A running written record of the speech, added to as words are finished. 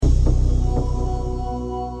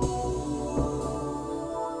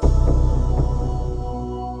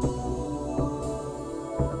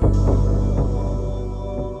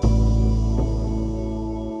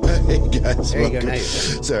guys. There you go. Welcome. Now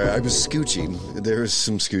you're Sorry, I was scooching. There was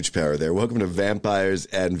some scooch power there. Welcome to Vampires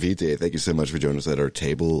and Vitae. Thank you so much for joining us at our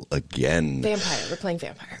table again. Vampire. We're playing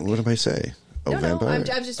Vampire. What did I say? Oh, No, Vampire?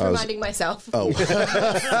 I'm just reminding myself Oh. what's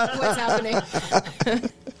happening.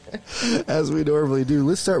 As we normally do,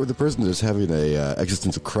 let's start with the person that's having a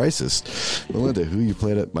existential crisis. Melinda, who you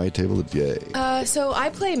played at my table today? So I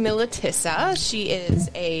play Militissa. She is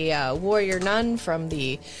a warrior nun from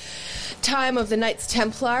the time of the Knights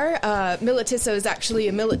Templar. Militissa is actually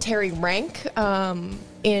a military rank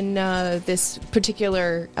in this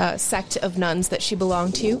particular sect of nuns that she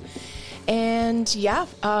belonged to. And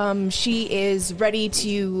she is ready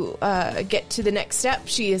to get to the next step.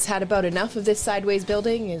 She has had about enough of this sideways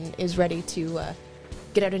building and is ready to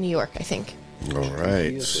get out of New York, I think. All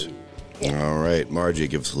right. Yeah. All right. Margie,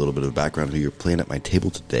 give us a little bit of background who you're playing at my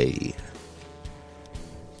table today.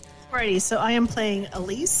 Alrighty, so I am playing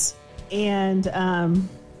Elise, and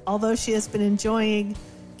although she has been enjoying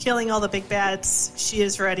killing all the big bads, she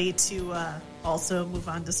is ready to also move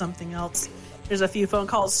on to something else. There's a few phone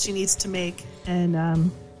calls she needs to make, and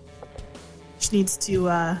she needs to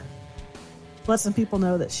let some people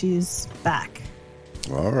know that she's back.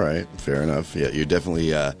 All right. Fair enough. Yeah, you're definitely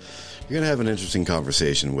you're going to have an interesting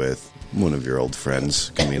conversation with one of your old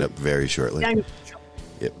friends coming up very shortly. Yeah,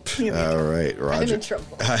 Yep. All right, I'm Roger. in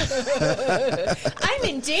trouble. I'm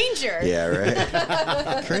in danger. Yeah,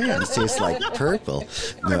 right. Crayons taste like purple.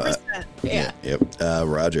 No, 100%. Yeah. Yep.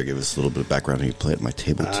 Roger, give us a little bit of background on who you play at my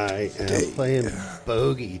table I today. am playing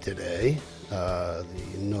Bogey today, the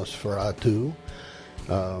Nosferatu.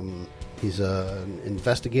 He's an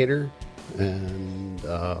investigator and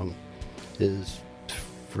is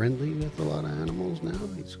friendly with a lot of animals now.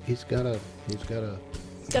 He's got a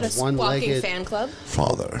Got a squawking one-legged fan club.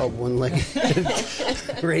 Father. a one-legged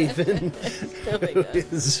raven Oh my God. who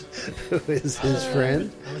is his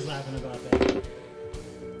friend. I was laughing about that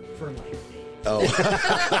for like days. Oh.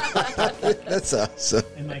 That's awesome.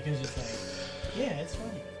 And Mike is just like, yeah, it's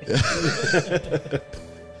funny.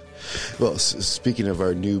 Well, speaking of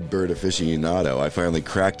our new bird aficionado, I finally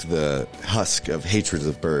cracked the husk of hatred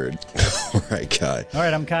of bird. All right, Kai. All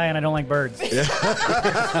right, I'm Kai and I don't like birds. Move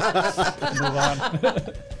on.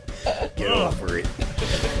 Get over it.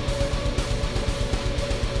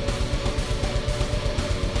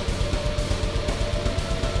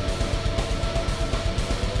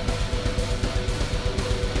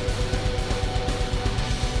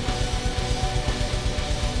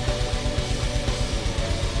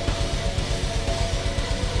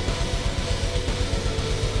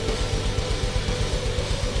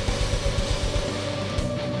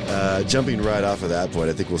 Jumping right off of that point,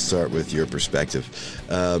 I think we'll start with your perspective.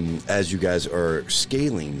 As you guys are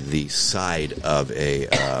scaling the side of a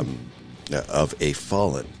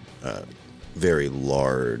fallen, very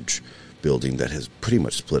large building that has pretty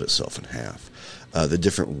much split itself in half. The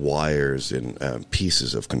different wires and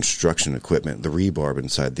pieces of construction equipment, the rebarb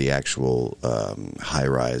inside the actual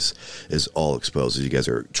high-rise is all exposed as you guys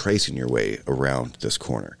are tracing your way around this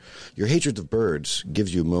corner. Your hatred of birds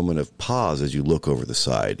gives you a moment of pause as you look over the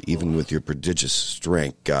side. Even with your prodigious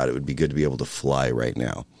strength, God, it would be good to be able to fly right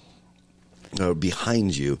now.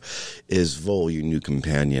 Behind you is Vol, your new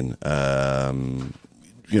companion.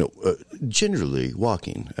 Gingerly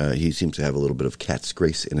walking. He seems to have a little bit of cat's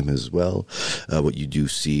grace in him as well. What you do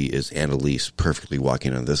see is Annalise perfectly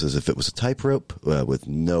walking on this as if it was a tightrope with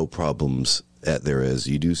no problems that there is.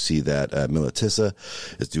 You do see that Militissa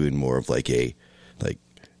is doing more of like a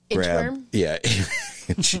grab. Inchworm? Yeah.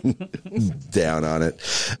 down on it.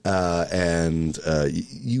 And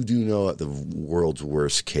you do know at the world's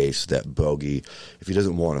worst case that Bogey, if he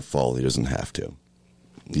doesn't want to fall, he doesn't have to.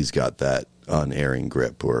 He's got that unerring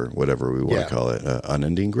grip or whatever we want to call it.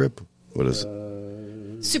 Unending grip? What is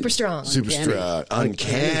it? Super strong. Super strong.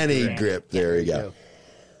 Uncanny grip. There you go.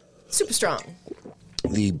 Super strong.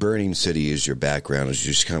 The burning city is your background as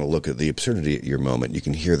you just kind of look at the absurdity at your moment. You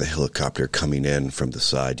can hear the helicopter coming in from the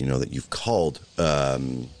side. You know that you've called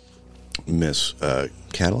Miss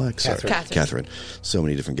Cadillac? Sorry. Catherine. So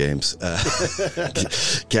many different games.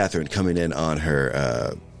 Catherine coming in on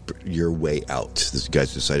her your way out. This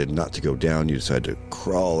guys decided not to go down. You decided to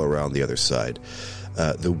crawl around the other side.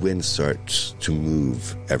 The wind starts to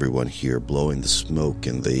move everyone here, blowing the smoke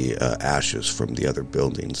and the ashes from the other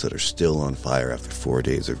buildings that are still on fire after 4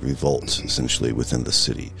 days of revolt, essentially, within the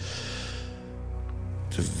city.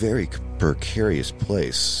 It's a very precarious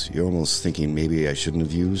place. You're almost thinking maybe I shouldn't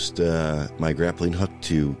have used my grappling hook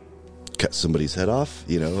to cut somebody's head off,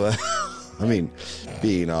 I mean,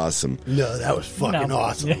 being awesome. No, that was fucking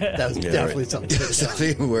awesome. That was definitely something.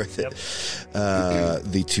 Something worth it.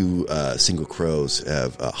 The two single crows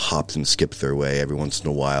have hopped and skipped their way. Every once in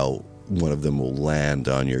a while, one of them will land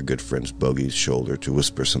on your good friend's Bogey's shoulder to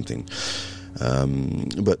whisper something.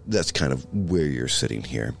 But that's kind of where you're sitting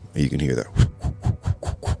here. You can hear the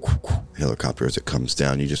helicopter as it comes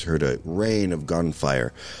down. You just heard a rain of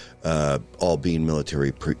gunfire, all being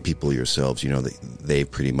military people yourselves. You know, they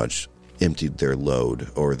pretty much emptied their load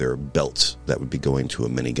or their belts that would be going to a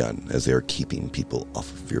minigun as they are keeping people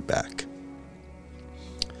off of your back.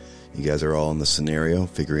 You guys are all in the scenario,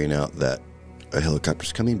 figuring out that a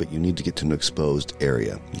helicopter's coming, but you need to get to an exposed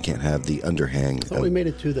area. You can't have the underhang. I thought we made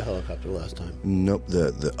it to the helicopter last time. Nope.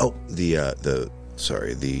 The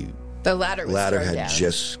ladder had down.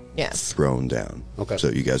 just thrown down. Okay. So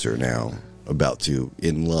you guys are now about to,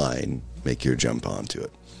 in line, make your jump onto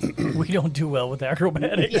it. We don't do well with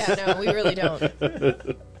acrobatics. Yeah, no, we really don't.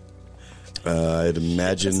 I'd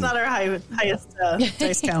imagine It's not our highest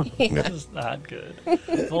dice count. It's not good.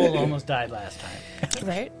 Full almost died last time.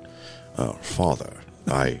 Right? Father,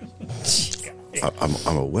 I'm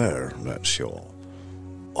aware that you're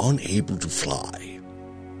unable to fly.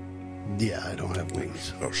 Yeah, I don't have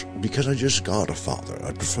wings. Because I just got a father.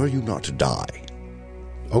 I'd prefer you not to die.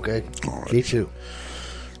 Okay. All right. Me too.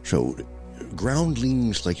 So,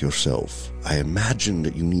 groundlings like yourself, I imagine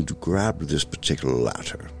that you need to grab this particular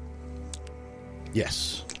ladder.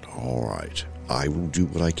 Yes. All right. I will do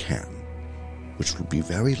what I can, which will be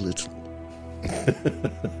very little.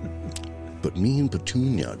 But me and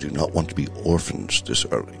Petunia do not want to be orphans this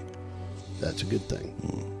early. That's a good thing.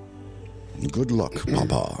 Good luck,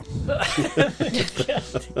 Papa.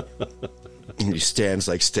 He stands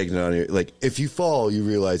like stagnant on you. Like, if you fall, you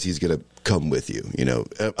realize he's going to come with you, you know,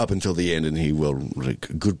 up until the end, and he will,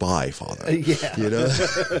 like, goodbye, Father. Yeah. You know?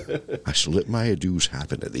 I shall let my adieus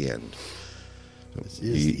happen at the end.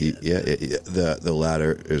 The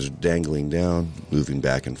ladder is dangling down, moving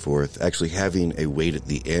back and forth. Actually, having a weight at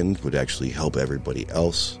the end would actually help everybody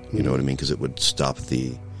else. You know what I mean? Because it would stop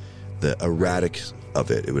the erratic of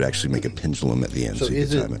it. It would actually make a pendulum at the end. So you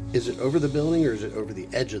is can time it over the building or is it over the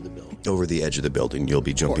edge of the building? Over the edge of the building. You'll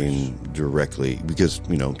be jumping directly because,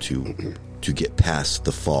 you know, to get past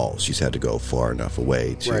the fall, she's had to go far enough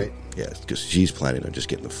away to. Right. Yes, because she's planning on just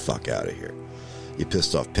getting the fuck out of here. You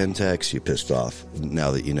pissed off Pentex. You pissed off,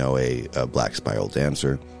 now that you know, a Black Spiral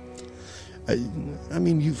Dancer. I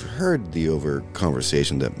mean, you've heard the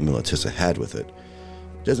conversation that Militissa had with it.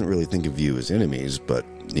 Doesn't really think of you as enemies, but,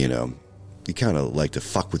 you know, you kind of like to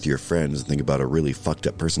fuck with your friends and think about a really fucked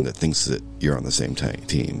up person that thinks that you're on the same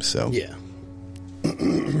team. So yeah.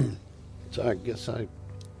 So I guess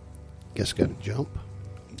got to jump.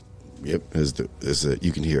 Yep,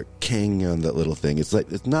 you can hear it king on that little thing. It's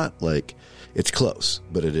not like it's close,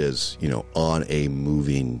 but it is, you know, on a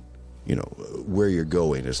moving, you know, where you're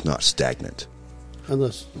going. It's not stagnant.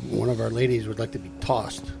 Unless one of our ladies would like to be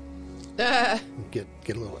tossed, get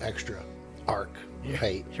a little extra arc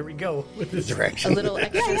height. Here we go with this direction. A little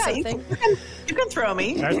extra something. You can throw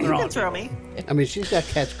me. You can throw me. I mean, she's got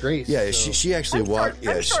catch grace. Yeah, so. she actually walks.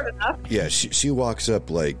 I'm short enough. Yeah, she walks up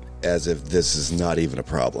like as if this is not even a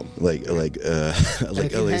problem. Like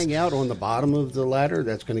if you hang out on the bottom of the ladder,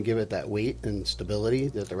 that's going to give it that weight and stability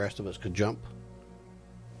that the rest of us could jump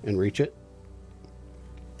and reach it.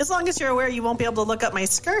 As long as you're aware, you won't be able to look up my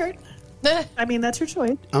skirt. I mean, that's your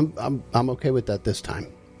choice. I'm okay with that this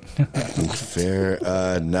time. Fair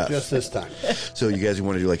enough. Just this time. So you guys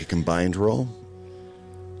want to do like a combined roll?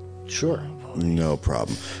 Sure. No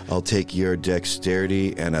problem. I'll take your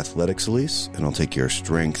dexterity and athletics, Elise, and I'll take your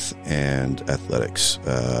strength and athletics,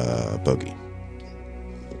 Bogey.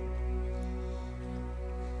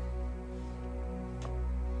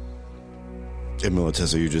 And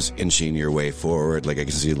Militissa, you're just inching your way forward. Like I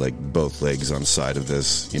can see like both legs on side of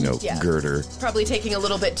this, you know, girder. Probably taking a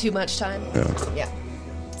little bit too much time. Yeah.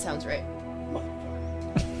 Sounds right.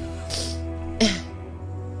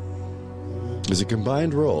 Is a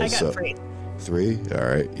combined roll. I got 3. 3? All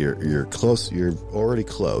right. You're close. You're already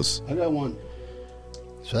close. I got 1.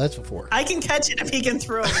 So that's a 4. I can catch it if he can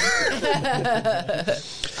throw it.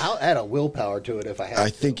 I'll add a willpower to it if I have I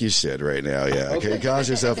to. think you should right now, yeah. Okay, cause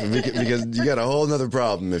yourself, because you got a whole other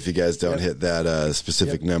problem if you guys don't hit that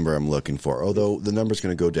specific number I'm looking for. Although the number's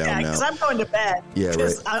going to go down now. Because I'm going to bed. Yeah,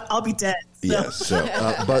 right. I'll be dead. So. Yes.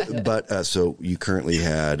 So, so you currently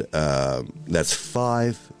had that's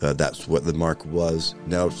 5. That's what the mark was.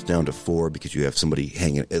 Now it's down to 4 because you have somebody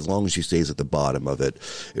hanging. As long as she stays at the bottom of it,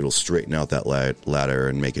 it'll straighten out that ladder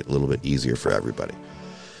and make it a little bit easier for everybody.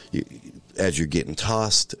 As you're getting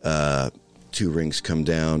tossed, 2 rings come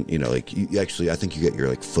down. You know, like you actually, I think you get your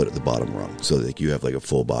like foot at the bottom rung, so like you have like a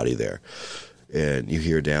full body there. And you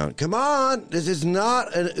hear down, come on, this is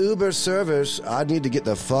not an Uber service. I need to get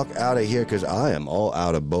the fuck out of here because I am all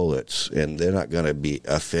out of bullets, and they're not going to be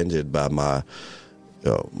offended by my,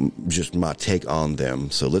 just my take on them.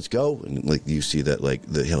 So let's go. And like you see that like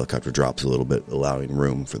the helicopter drops a little bit, allowing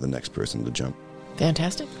room for the next person to jump.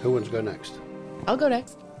 Fantastic. Who wants to go next? I'll go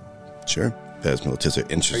next. Sure. As Melatissa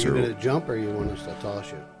inches her. Are you going to jump, or you want us to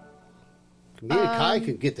toss you? Me and Kai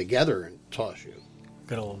could get together and toss you.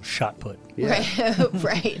 Good old shot put. Yeah.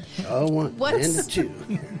 Right. Oh, 1 and 2.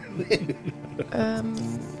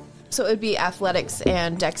 So it would be athletics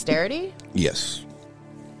and dexterity? Yes.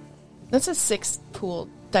 That's a 6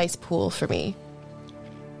 dice pool for me.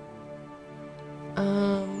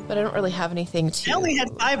 But I don't really have anything to... I only had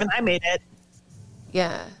 5 and I made it.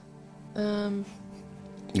 Yeah.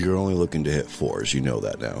 You're only looking to hit 4s. You know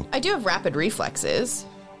that now. I do have rapid reflexes.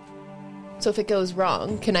 So if it goes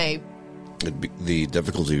wrong, can I... The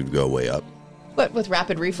difficulty would go way up. What, with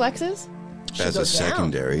rapid reflexes? As a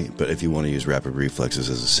secondary, but if you want to use rapid reflexes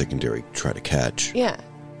as a secondary, try to catch. Yeah.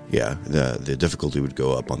 Yeah, the difficulty would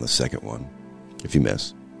go up on the second one if you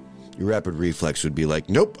miss. Your rapid reflex would be like,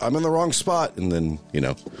 nope, I'm in the wrong spot, and then,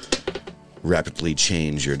 rapidly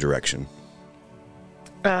change your direction.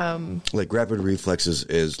 Like rapid reflexes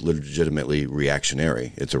is legitimately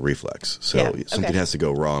reactionary. It's a reflex. So something has to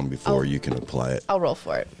go wrong before you can apply it. I'll roll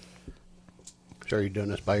for it. So are you doing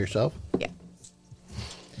this by yourself? Yeah.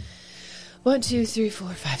 1, 2, 3, 4,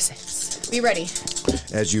 5, 6. Be ready.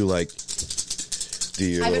 As you I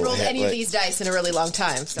haven't rolled any of these dice in a really long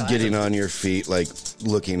time. So getting on your feet, like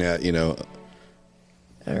looking at, All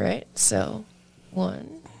right. So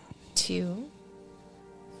 1, 2,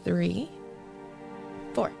 3,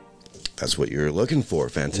 4. That's what you're looking for.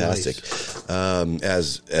 Fantastic.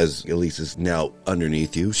 Nice. As Elise is now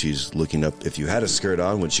underneath you, she's looking up. If you had a skirt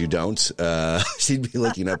on, which you don't, she'd be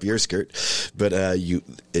looking up your skirt. But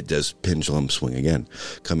it does pendulum swing again,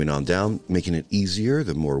 coming on down, making it easier.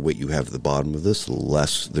 The more weight you have at the bottom of this, the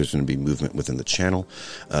less there's going to be movement within the channel.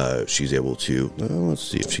 She's able to. Let's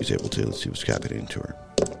see if she's able to. Let's see what's happening to her.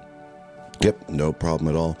 Yep, no problem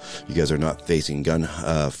at all. You guys are not facing gun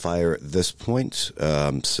fire at this point,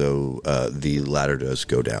 so the ladder does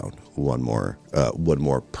go down one more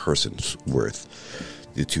person's worth.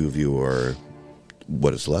 The 2 of you are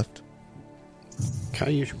what is left. Kai,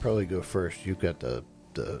 you should probably go first. You've got the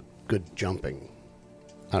good jumping.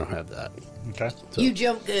 I don't have that. Okay. So. You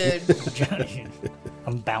jump good.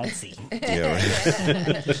 I'm bouncy. Yeah,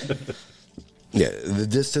 right. Yeah, the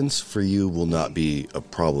distance for you will not be a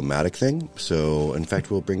problematic thing. So, in fact,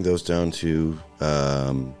 we'll bring those down to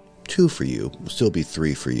 2 for you. It'll still be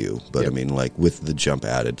 3 for you. But, I mean, like, with the jump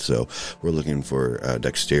added. So, we're looking for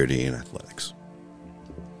dexterity and athletics.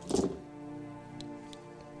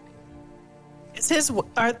 Is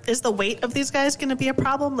the weight of these guys going to be a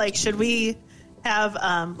problem? Like, should we have,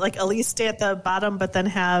 Elise stay at the bottom, but then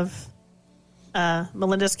have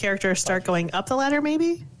Melinda's character start going up the ladder,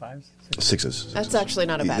 maybe? 5s, 6s. That's actually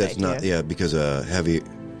not a bad idea. Not, yeah, because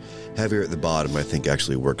heavier at the bottom, I think,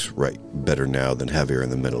 actually works better now than heavier in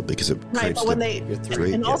the middle because it creates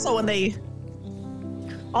also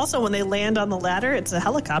when they land on the ladder, it's a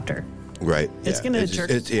helicopter. Right. It's going to jerk.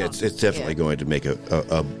 It's definitely going to make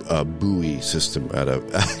a buoy system out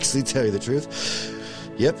of. Actually, tell you the truth.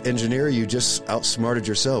 Yep, engineer, you just outsmarted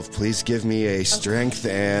yourself. Please give me a strength,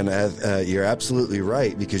 and you're absolutely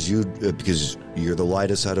right because you're the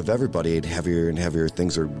lightest out of everybody, and heavier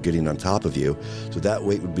things are getting on top of you. So that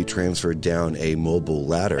weight would be transferred down a mobile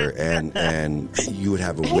ladder, and you would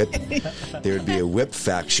have a whip. There would be a whip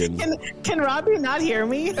faction. Can Robbie not hear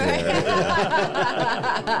me? Yeah,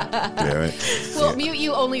 right. We'll mute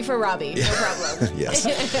you only for Robbie. No problem. Yes.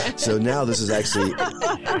 So now this is actually.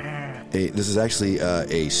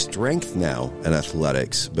 A strength now in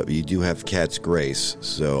athletics, but you do have Cat's Grace,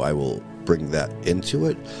 so I will bring that into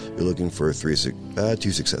it. You're looking for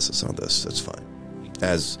 2 successes on this. That's fine.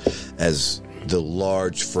 As the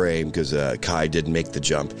large frame, because Kai did make the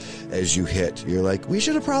jump, as you hit, you're like, we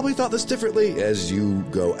should have probably thought this differently. As you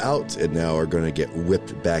go out and now are going to get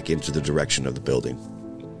whipped back into the direction of the building.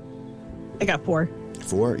 I got 4.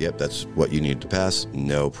 4, yep, that's what you need to pass,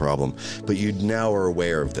 no problem. But you now are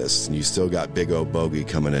aware of this, and you still got Big O Bogey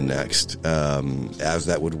coming in next. As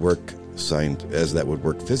that would work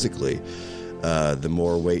physically, the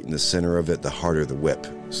more weight in the center of it, the harder the whip.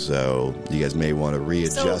 So you guys may want to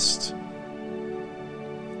readjust.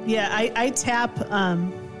 Yeah, I tap.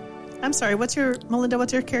 I'm sorry. Melinda?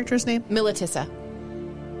 What's your character's name? Melatissa.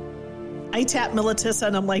 I tap Melatissa,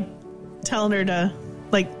 and I'm like telling her to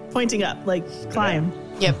like pointing up, like climb.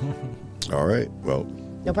 Yep. All right. Well,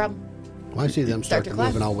 No problem. When I see them start to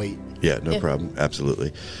move, and I'll wait. yeah, no problem.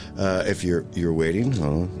 Absolutely. If you're waiting,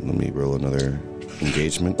 let me roll another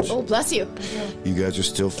engagement. Oh, bless you. You guys are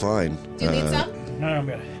still fine. Do you need some? No, I'm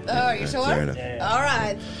good. Oh, you sure? Fair enough. All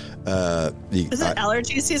right. Is it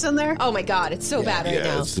allergy season there? Oh my God, it's so bad right Yeah,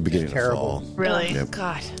 now. it's the beginning of terrible. fall. Really? Yep.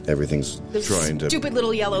 God. Everything's Those trying to. stupid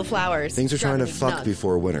little yellow flowers. Things are trying to Driving me fuck nuts.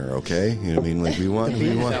 before winter. Okay, you know what I mean? Like we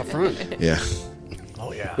want. Out front. Yeah.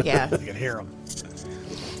 Oh, yeah. Yeah. You can hear them.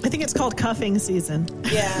 I think it's called cuffing season.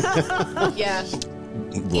 Yeah. Yeah.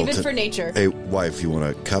 Well, Even for nature. Hey, wife, you want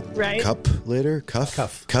a cup? Right. Cup later?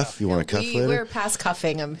 Cuff. You want a cuff later? We're past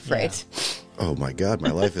cuffing, I'm afraid. Oh my God, my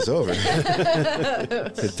life is over.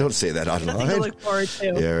 Don't say that Nothing to online. look forward to.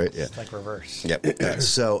 Yeah, right. Yeah. It's like reverse. Yep.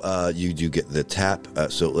 So you do get the tap.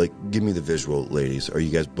 So, like, give me the visual, ladies. Are you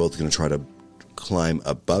guys both going to try to climb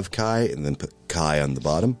above Kai and then put Kai on the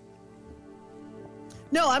bottom?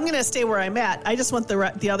 No, I'm going to stay where I'm at. I just want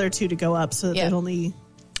the other two to go up so that Yeah. there's only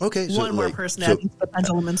Okay. So, one more like, person so adding to the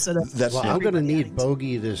pendulum instead of. that's Well, I'm going to need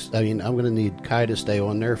Bogey to. I'm going to need Kai to stay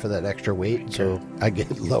on there for that extra weight, so I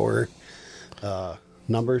get lower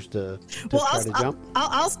numbers to try to jump.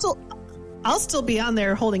 I'll still be on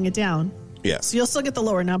there holding it down. yeah. So you'll still get the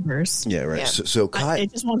lower numbers. Yeah. Right. Yeah. So Kai.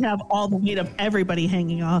 It just won't have all the weight of everybody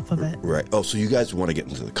hanging off of it. Right. Oh, so you guys want to get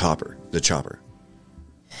into the chopper?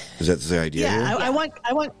 Is that the idea? Yeah, here?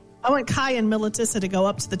 I want Kai and Militissa to go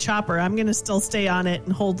up to the chopper. I'm going to still stay on it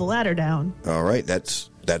and hold the ladder down. All right. That's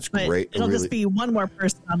But great. it'll Really- just be one more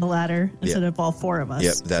person on the ladder instead of all four of us.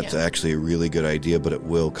 Yep, that's actually a really good idea, but it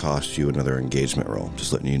will cost you another engagement roll.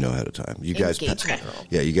 Just letting you know ahead of time. You guys, Engagement roll.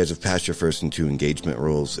 Yeah, you guys have passed your first and two engagement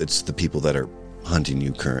rolls. It's the people that are hunting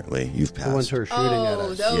you currently. You've passed. The ones who are shooting at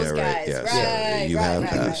Oh, us. those yeah, right. guys. Yeah, Right. you have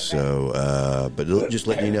passed. So, but just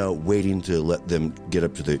letting you know, waiting to let them get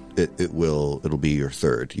up to the. It'll be your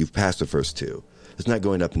third. You've passed the first two. It's not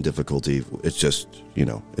going up in difficulty. It's just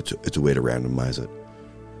it's a way to randomize it.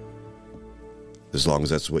 As long as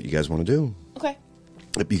that's what you guys want to do. Okay.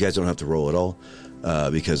 You guys don't have to roll at all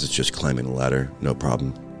because it's just climbing a ladder. No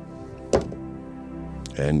problem.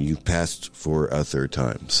 And you passed for a third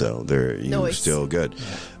time, so you're Nice. still good.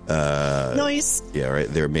 Nice. Yeah,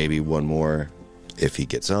 right. There may be one more if he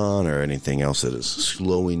gets on or anything else that is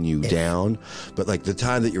slowing you down. But like the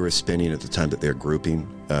time that you were spinning at the time that they're grouping,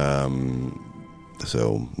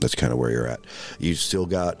 so that's kind of where you're at. You still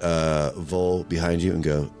got Vol behind you and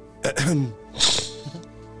go,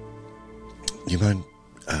 you mind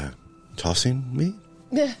tossing me?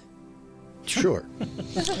 Sure.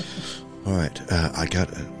 All right, I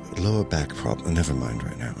got a lower back problem. Never mind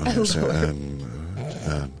right now. Okay,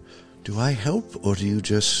 so, do I help, or do you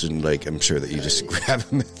just I'm sure that you just grab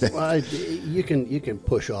him? Well, you can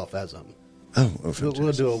push off as them. Oh,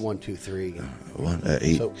 We'll do a 1, 2, 3.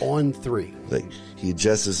 8. So on 3. Like he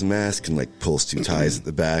adjusts his mask and pulls two ties at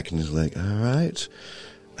the back, and is like, "All right,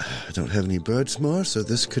 I don't have any birds more, so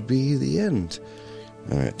this could be the end."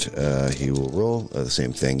 All right, he will roll the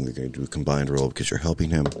same thing. We're going to do a combined roll because you're helping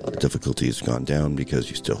him. Difficulty has gone down because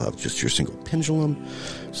you still have just your single pendulum.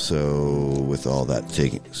 So with all that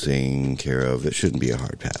taken care of, it shouldn't be a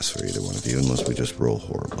hard pass for either one of you unless we just roll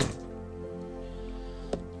horribly.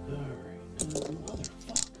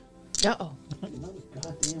 Uh-oh.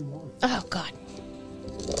 Goddamn 1. Oh, God.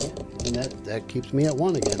 And that keeps me at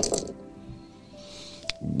 1 again.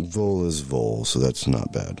 Vol is Vol, so that's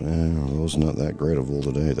not bad. Vol's not that great a Vol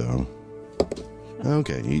today, though.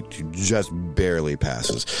 Okay, he just barely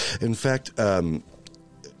passes. In fact,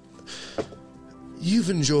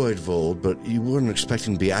 you've enjoyed Vol, but you weren't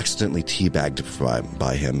expecting to be accidentally teabagged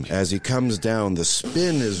by him. As he comes down, the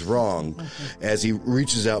spin is wrong as he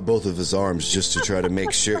reaches out both of his arms just to try to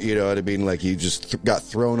make sure, you know what I mean? Like he just got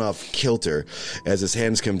thrown off kilter. As his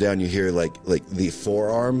hands come down, you hear like the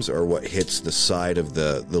forearms are what hits the side of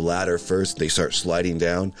the ladder first. They start sliding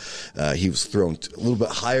down. He was thrown a little bit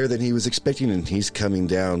higher than he was expecting, and he's coming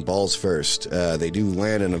down balls first. They do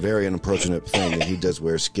land in a very unapproachable thing, and he does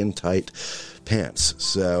wear skin-tight pants.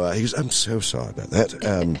 So he goes, "I'm so sorry about that.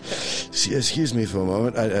 Excuse me for a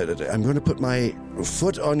moment. I'm going to put my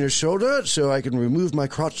foot on your shoulder so I can remove my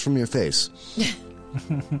crotch from your face."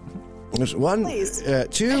 There's 1, Please.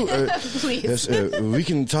 2. Please. Yes, we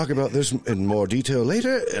can talk about this in more detail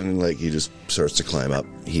later. And he just starts to climb up.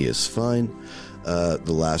 He is fine. The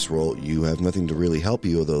last roll, you have nothing to really help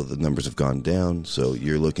you, although the numbers have gone down. So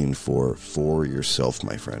you're looking for yourself,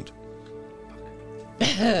 my friend.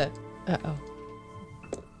 Uh-oh.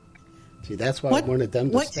 See, that's why I wanted them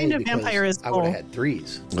to what stay. kind of because vampire is I would have Vol? had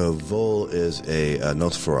 3s. Vol is a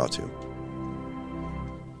Nosferatu.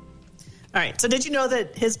 All right. So did you know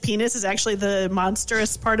that his penis is actually the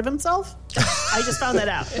monstrous part of himself? I just found that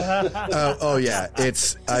out. Oh yeah,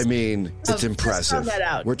 it's impressive. Found that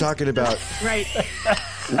out. We're talking about Right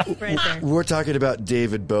there. We're talking about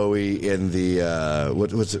David Bowie in the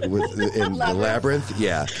what's it in the Labyrinth?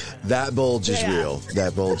 Yeah, that bulge is real.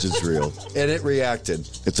 That bulge is real, and it reacted.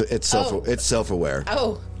 It's self-aware.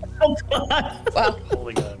 Oh, God. wow.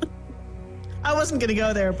 Holy God. I wasn't going to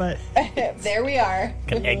go there, but There we are.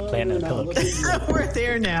 An eggplant and a pillowcase. we're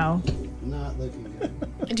there now. Not looking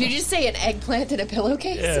good. Did you just say an eggplant in a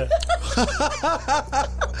pillowcase? Yeah.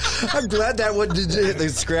 I'm glad that one didn't hit the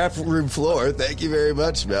scrap room floor. Thank you very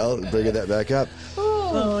much, Mel, bringing that back up.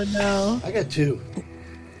 Oh, no. I got 2.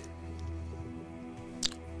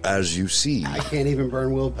 As you see, I can't even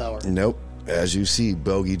burn willpower. nope. As you see,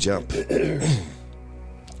 Bogey jump.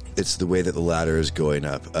 It's the way that the ladder is going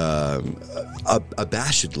up.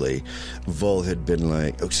 Abashedly, Vol had been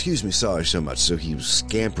like, oh, excuse me, sorry so much. So he was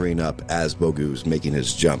scampering up as Bogey was making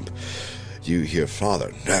his jump. You hear,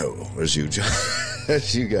 Father, no, as you jump,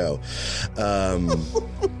 as you go. Hold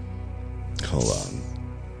on.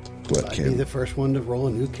 What I'd be the first one to roll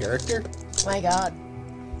a new character. My God.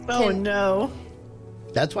 Oh, Can- no.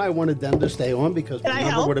 That's why I wanted them to stay on, because the Can I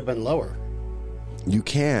number help? would have been lower. You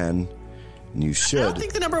can, and you I should. don't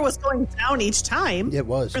think the number was going down each time. It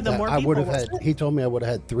was. For the more I people, would have wasn't had. it? He told me I would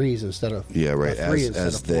have had 3s instead of Yeah, right. 3 As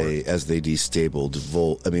instead of 4. they destabled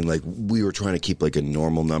Volt, I mean, like we were trying to keep like a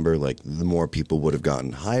normal number. Like the more people would have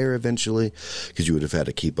gotten higher eventually, because you would have had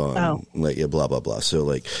to keep on like blah blah blah. So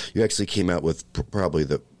like you actually came out with probably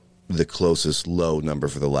the closest low number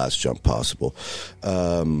for the last jump possible.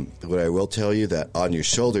 What I will tell you that on your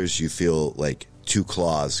shoulders you feel like 2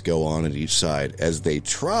 claws go on at each side as they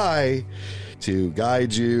try to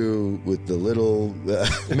guide you with the little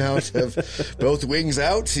amount of both wings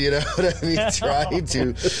out, you know what I mean? Trying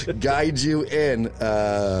to guide you in.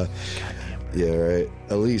 Yeah, right.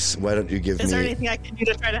 Elise, why don't you give me... Is there anything I can do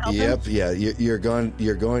to try to help him? Yep, yeah. You're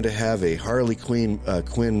going to have a Harley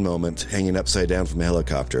Quinn moment hanging upside down from a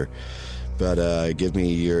helicopter. But give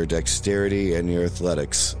me your dexterity and your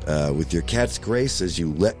athletics. With your cat's grace, as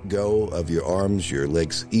you let go of your arms, your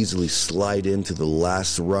legs easily slide into the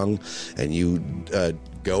last rung, and you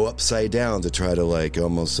go upside down to try to like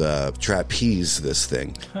almost trapeze this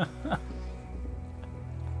thing.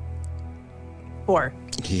 4.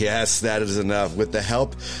 Yes, that is enough. With the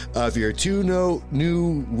help of your 2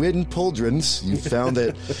 new wind pauldrons, you found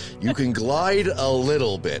that you can glide a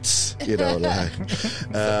little bit. You know,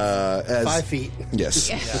 as 5 feet.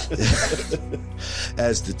 yes.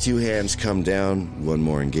 As the 2 hands come down, one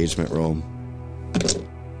more engagement roll.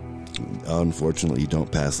 Unfortunately, you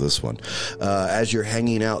don't pass this one. As you're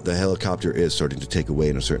hanging out, the helicopter is starting to take away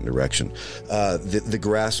in a certain direction. The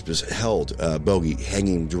grasp is held, Bogey,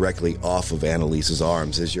 hanging directly off of Annalise's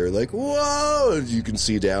arms as you're like, whoa! You can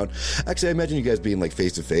see down. Actually, I imagine you guys being like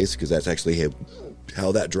face to face, because that's actually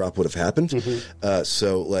how that drop would have happened. Mm-hmm.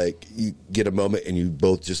 So, like, you get a moment and you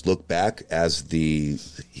both just look back as the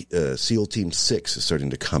SEAL Team 6 is starting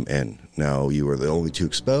to come in. Now, you were the only 2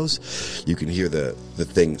 exposed. You can hear the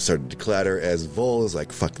thing starting to clatter as Vol is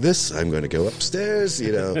like, fuck this, I'm going to go upstairs,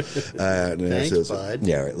 you know. Thanks, bud.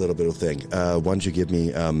 Yeah, right, little bit of thing. Why don't you give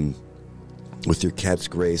me... with your cat's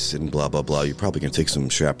grace and blah, blah, blah, you're probably going to take some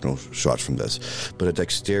shrapnel shots from this. But at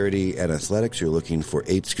dexterity and athletics, you're looking for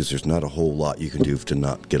 8s because there's not a whole lot you can do to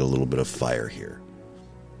not get a little bit of fire here.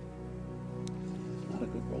 Not a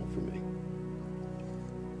good roll for me.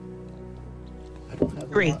 I don't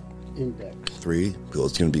have 3. a lot in dex. 3? Well,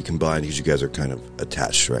 it's going to be combined because you guys are kind of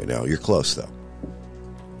attached right now. You're close, though.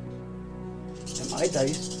 And my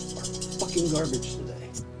dice are fucking garbage today.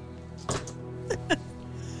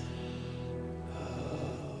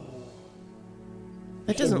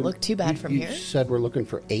 That doesn't look too bad from you here. said we're looking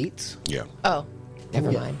for 8s? Yeah. Oh,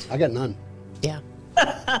 never Yeah, mind. I got none. Yeah.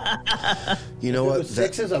 You know If it what? was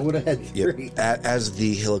 6s, I would have had 3. As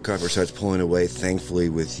the helicopter starts pulling away, thankfully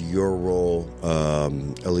with your role,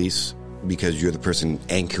 Elise, because you're the person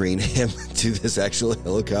anchoring him to this actual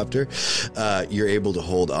helicopter, you're able to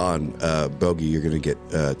hold on. Bogey, you're going to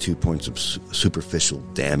get 2 points of superficial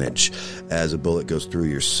damage as a bullet goes through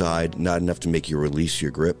your side. Not enough to make you release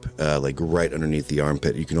your grip, like right underneath the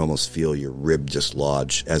armpit. You can almost feel your rib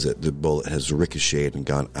dislodge as the bullet has ricocheted and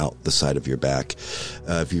gone out the side of your back.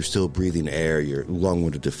 If you're still breathing air, your lung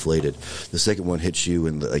would have deflated. The second one hits you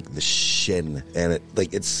in the shin, and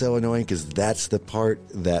it's so annoying because that's the part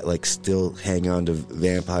that like still still hang on to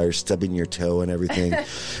vampires stubbing your toe and everything.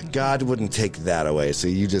 God wouldn't take that away. So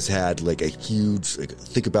you just had like a huge, like,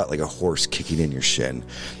 think about like a horse kicking in your shin.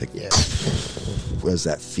 Like, as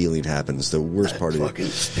that feeling happens, the worst part of it.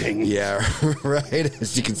 Sting. Yeah, right.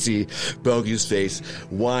 As you can see, Bogey's face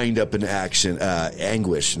wind up in action,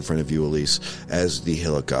 anguish in front of you, Elise, as the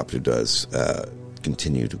helicopter does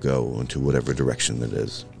continue to go into whatever direction that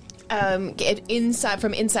is.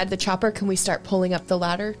 From inside the chopper, can we start pulling up the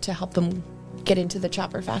ladder to help them get into the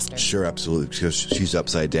chopper faster? Sure, absolutely. Because she's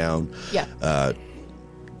upside down. Yeah.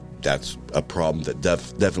 That's a problem that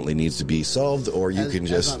definitely needs to be solved, or you can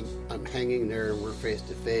just... I'm hanging there and we're face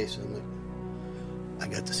to face, and like, I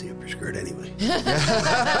got to see up your skirt anyway.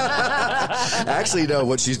 Actually, no,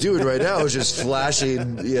 what she's doing right now is just flashing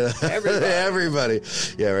everybody.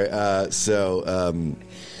 Yeah, right.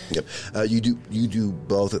 Yep. You do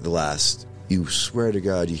both at the last. You swear to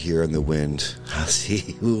God you hear in the wind, I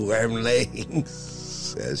see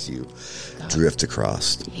wormlings, as you drift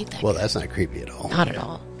across. Well, that's not creepy at all. Not at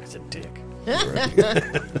all. That's a dick.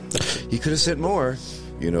 He could have said more.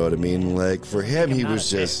 You know what I mean? Like, for him, he was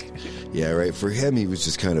just... Yeah, right. For him, he was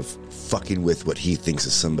just kind of fucking with what he thinks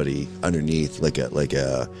is somebody underneath, like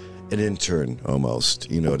an intern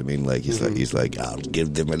almost. You know what I mean? Like he's like, I'll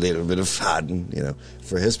give them a little bit of fun. You know,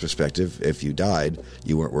 for his perspective, if you died,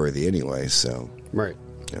 you weren't worthy anyway. So right.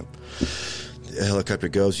 Yeah. The helicopter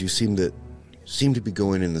goes. You seem to be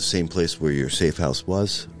going in the same place where your safe house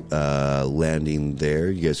was. Landing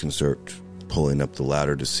there, you guys can start pulling up the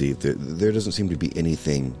ladder to see if there doesn't seem to be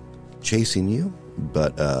anything chasing you,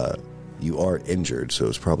 but you are injured, so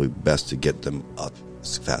it's probably best to get them up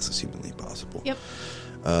as fast as humanly possible. Yep.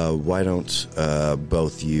 Why don't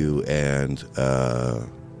both you and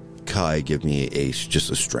Kai give me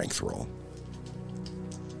just a strength roll?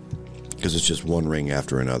 Because it's just one ring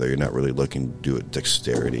after another. You're not really looking to do it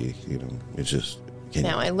dexterity. You know, it's just...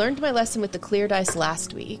 Now, I learned my lesson with the clear dice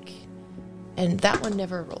last week, and that one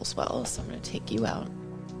never rolls well, so I'm going to take you out.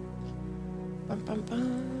 Bum, bum, bum.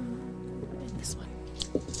 And this one.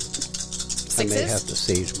 Sixes? I may have to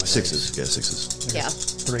sage my Sixes. dice. Yeah, sixes. Yeah.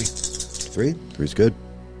 3. Three's good.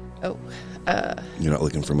 Oh. You're not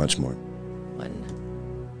looking for much more.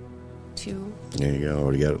 1, 2. There you go.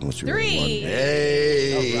 Already got it. Unless you're 3. one.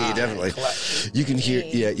 Hey, definitely. You can hear.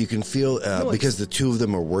 Yeah, you can feel because the two of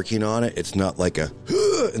them are working on it. It's not like a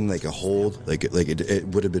and like a hold. Like it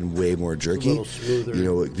would have been way more jerky. A little smoother. You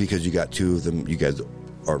know, because you got two of them. You guys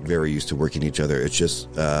are very used to working each other. It's just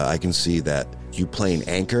I can see that you playing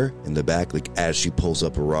anchor in the back. Like as she pulls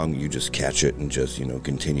up a rung, you just catch it and just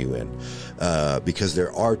continue in. Because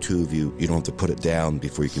there are two of you, you don't have to put it down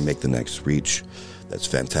before you can make the next reach. That's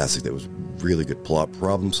fantastic. That was really good plot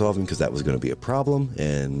problem solving because that was going to be a problem,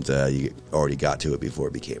 and you already got to it before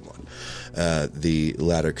it became one. The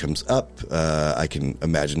ladder comes up. I can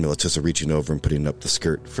imagine Melitissa reaching over and putting up the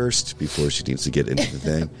skirt first before she needs to get into the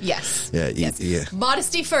thing. Yes. Yeah. Yes. Yeah.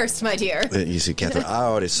 Modesty first, my dear. You see, Catherine, I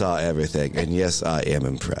already saw everything, and yes, I am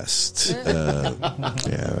impressed.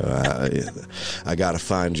 I got to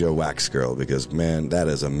find your wax girl because, man, that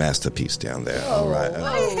is a masterpiece down there. All right.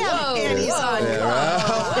 I have panties on.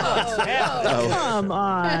 Come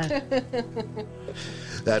on.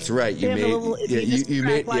 That's right. You They have made a little you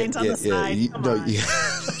made lines on the side. Come on.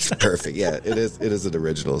 It's perfect. Yeah, it is an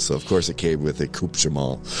original. So of course it came with a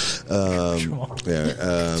accoutrement.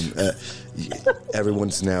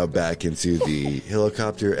 Everyone's now back into the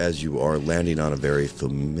helicopter as you are landing on a very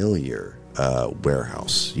familiar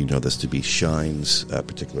warehouse. You know this to be Shine's,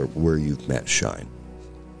 particular where you've met Shine.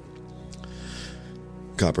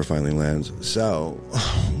 Copper finally lands. So,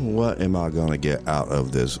 what am I going to get out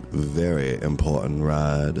of this very important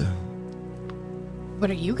ride?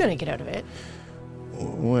 What are you going to get out of it?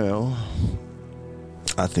 Well,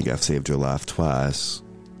 I think I've saved your life twice.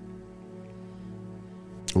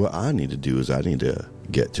 What I need to do is I need to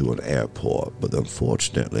get to an airport, but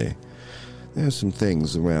unfortunately, there's some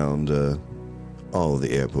things around all of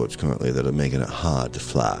the airports currently that are making it hard to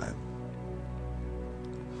fly.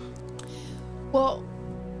 Well...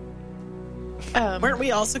 Weren't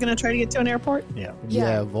we also going to try to get to an airport? Yeah.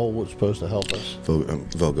 Yeah, Vol was supposed to help us.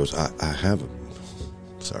 Vol goes, I have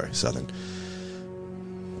Southern.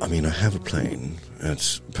 I mean, I have a plane.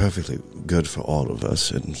 It's perfectly good for all of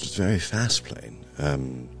us. And it's a very fast plane.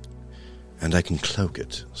 And I can cloak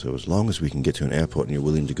it. So as long as we can get to an airport and you're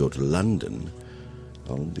willing to go to London,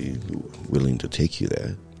 I'll be willing to take you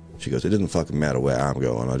there. She goes, it doesn't fucking matter where I'm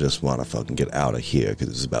going. I just want to fucking get out of here because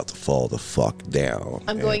it's about to fall the fuck down.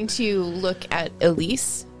 I'm going to look at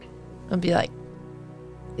Elise and be like,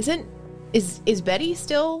 is Betty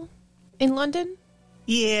still in London?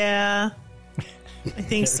 Yeah. I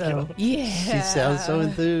think so. Yeah. She sounds so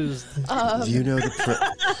enthused. You know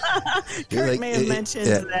the Kurt may have mentioned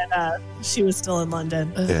that she was still in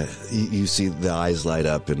London. Yeah, you see the eyes light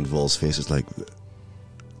up, and Vol's face is like,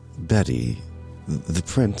 Betty, the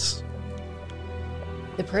prince.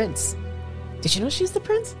 The prince. Did you know she's the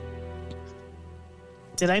prince?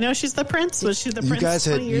 Did I know she's the prince? Was she the prince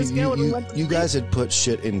 20 years ago? You guys had put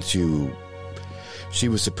shit into... She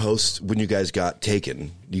was supposed, when you guys got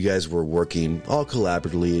taken, you guys were working all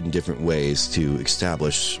collaboratively in different ways to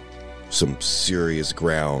establish some serious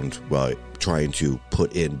ground while trying to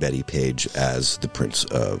put in Betty Page as the Prince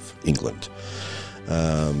of England.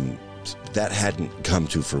 That hadn't come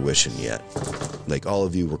to fruition yet. Like, all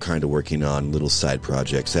of you were kind of working on little side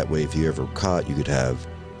projects. That way, if you ever caught, you could have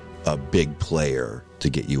a big player to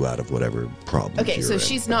get you out of whatever problem. Okay, so in.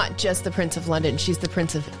 she's not just the Prince of London, she's the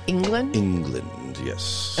Prince of England? England,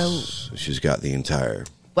 yes. Oh. She's got the entire...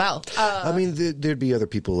 Wow. I mean, there'd be other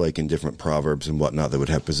people, like, in different proverbs and whatnot that would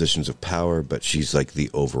have positions of power, but she's, like, the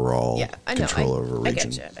overall control over a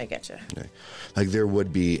region. I get you. Okay. Like, there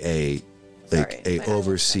would be a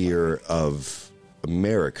overseer of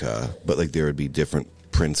America, but, like, there would be different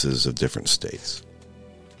princes of different states.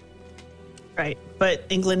 Right, but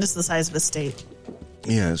England is the size of a state.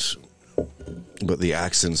 Yes, but the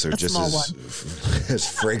accents are just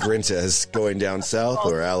as fragrant as going down south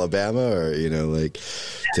or Alabama or, like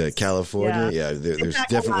to California. Yeah, there's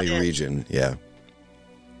definitely region. Yeah.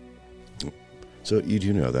 So you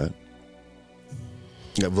do know that.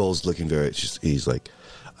 Yeah, Vol's looking he's like,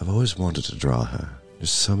 I've always wanted to draw her. There's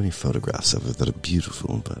so many photographs of her that are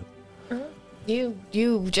beautiful, but...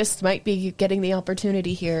 You just might be getting the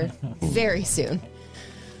opportunity here very soon.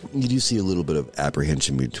 You do see a little bit of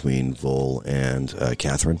apprehension between Vol and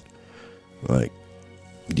Catherine. Like,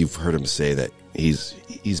 you've heard him say that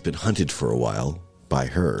he's been hunted for a while by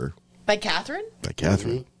her. By Catherine? By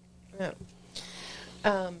Catherine.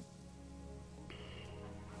 Mm-hmm.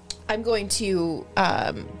 I'm going to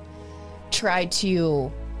try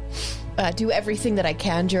to do everything that I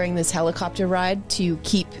can during this helicopter ride to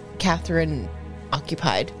keep Catherine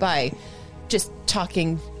occupied by just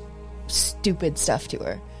talking stupid stuff to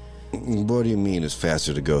her. What do you mean it's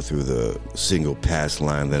faster to go through the single pass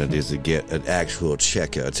line than it is to get an actual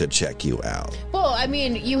checker to check you out? Well, I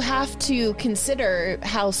mean, you have to consider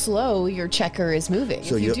how slow your checker is moving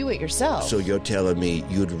if you do it yourself. So you're telling me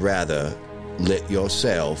you'd rather let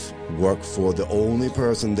yourself work for the only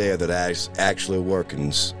person there that actually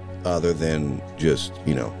works other than just,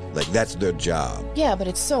 like that's their job. Yeah, but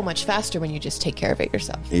it's so much faster when you just take care of it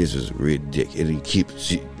yourself. It's just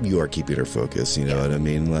ridiculous. You are keeping her focused, you know what I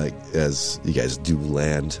mean? Like, as you guys do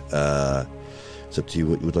land, it's up to you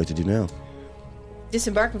what you would like to do now.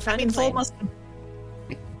 Disembark and find a plane.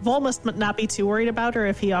 Vol must not be too worried about her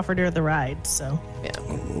if he offered her the ride, so. Yeah.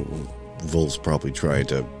 Vol's probably trying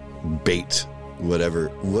to bait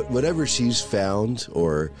whatever she's found,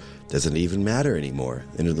 or doesn't even matter anymore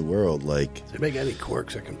into the world. Like, does anybody got any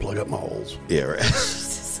corks I can plug up my holes? Yeah, right.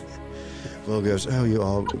 Vol goes, you're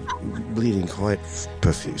all bleeding quite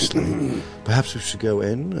profusely. Perhaps we should go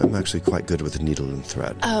in. I'm actually quite good with a needle and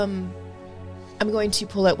thread. I'm going to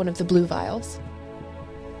pull out one of the blue vials.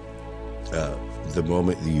 The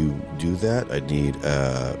moment you do that, I need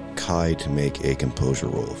Kai to make a composure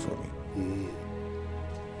roll for me.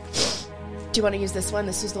 Do you want to use this one?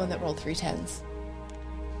 This is the one that rolled 3 10s.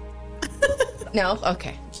 No?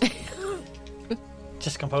 Okay.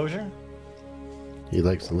 Just composure? He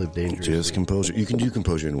likes to live dangerously. Just composure. You can do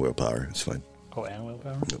composure and willpower. It's fine. Oh, and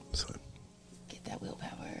willpower? No, it's fine. Get that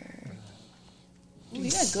willpower. Ooh,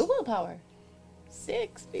 you got good willpower.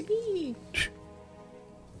 6, baby.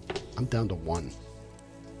 I'm down to 1.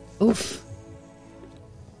 Oof.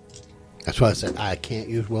 That's why I said I can't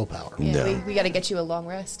use willpower. Yeah, No. we got to get you a long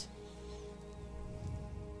rest.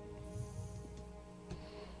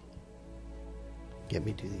 Get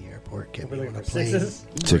me to the airport. Get We're me looking on a for plane. 6s?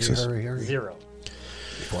 6s. Hurry. 0.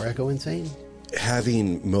 Before I go insane.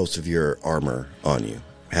 Having most of your armor on you,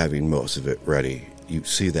 having most of it ready, you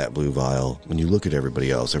see that blue vial. When you look at everybody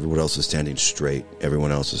else, everyone else is standing straight.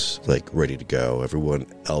 Everyone else is, like, ready to go. Everyone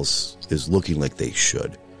else is looking like they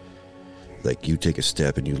should. Like, you take a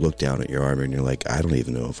step and you look down at your armor and you're like, I don't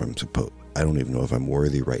even know if I'm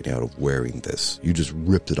worthy right now of wearing this. You just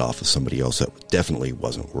ripped it off of somebody else that definitely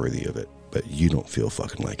wasn't worthy of it, but you don't feel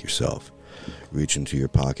fucking like yourself. Reach into your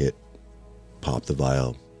pocket, pop the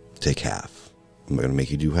vial, take half. I'm not going to make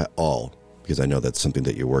you do all, because I know that's something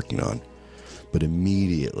that you're working on. But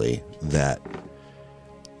immediately, that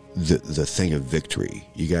the thing of victory,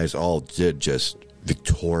 you guys all did just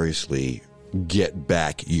victoriously get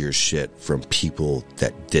back your shit from people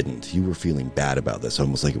that didn't. You were feeling bad about this,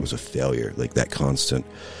 almost like it was a failure, like that constant.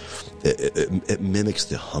 It mimics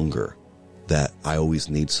the hunger that I always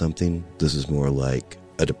need something. This is more like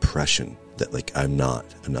a depression that, like, I'm not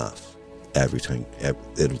enough. Every time,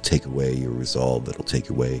 it'll take away your resolve. It'll take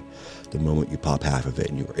away the moment you pop half of it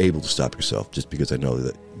and you're able to stop yourself, just because I know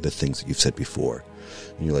that the things that you've said before.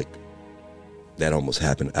 And you're like, that almost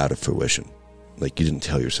happened out of fruition. Like, you didn't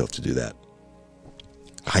tell yourself to do that.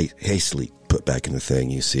 Hastily put back in the thing.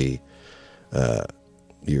 You see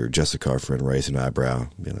your Jessica friend raise an eyebrow.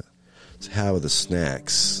 You know, so how are the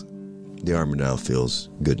snacks? The armor now feels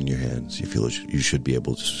good in your hands. You feel you should be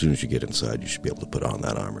able to, as soon as you get inside, you should be able to put on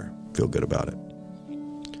that armor. Feel good about it.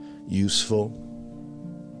 Useful.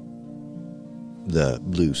 The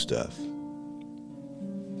blue stuff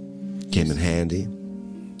came in handy.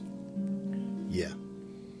 Yeah.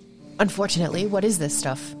 Unfortunately, what is this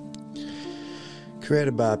stuff?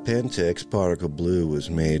 Created by Pentex, Particle Blue was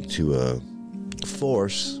made to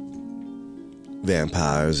force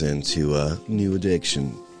vampires into a new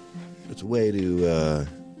addiction. It's a way to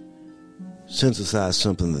synthesize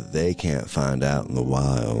something that they can't find out in the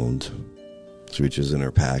wild. She reaches in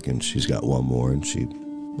her pack and she's got one more, and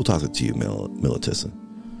we'll toss it to you, Melitissa.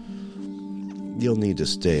 You'll need to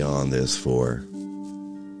stay on this for,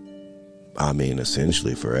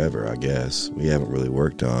 essentially forever, I guess. We haven't really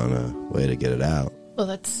worked on a way to get it out. Well,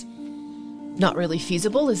 that's not really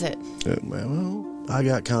feasible, is it? Well, I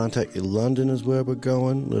got contact in London is where we're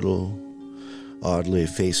going. Little oddly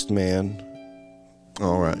faced man.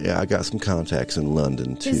 All right, yeah, I got some contacts in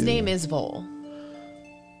London, too. His name is Vol.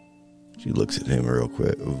 She looks at him real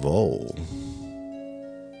quick. Vol.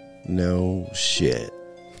 No shit.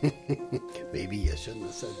 Maybe you shouldn't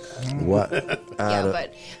have said that. What?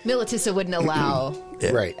 But Melitissa wouldn't allow...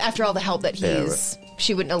 Right. After all the help that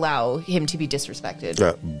she wouldn't allow him to be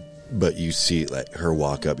disrespected. But you see, like, her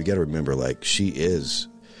walk up. You got to remember, like, she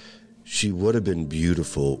would have been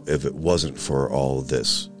beautiful if it wasn't for all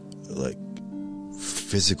this, like,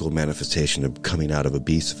 physical manifestation of coming out of a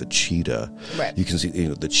beast of a cheetah. Right. You can see,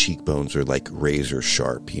 the cheekbones are like razor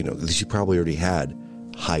sharp. She probably already had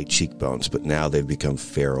high cheekbones, but now they've become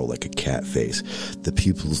feral, like a cat face. The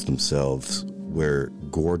pupils themselves were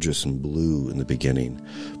gorgeous and blue in the beginning,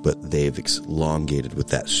 but they've elongated with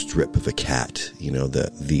that strip of a cat.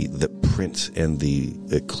 The print and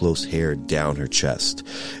the close hair down her chest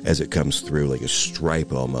as it comes through, like a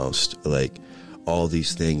stripe almost. Like, all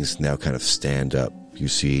these things now kind of stand up. You're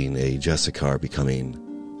seeing a Jessica becoming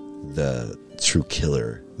the true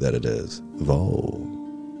killer that it is. Vol,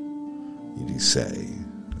 you do say,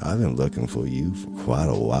 I've been looking for you for quite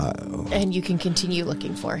a while. And you can continue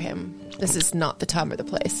looking for him. This is not the time or the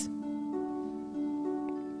place.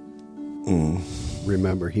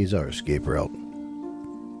 Remember, he's our escape route.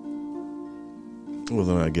 Well,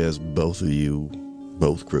 then I guess both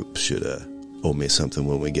groups should owe me something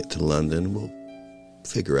when we get to London. We'll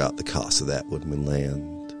figure out the cost of that when we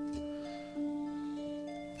land.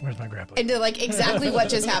 Where's my grandpa? And like exactly what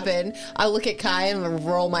just happened. I'll look at Kai and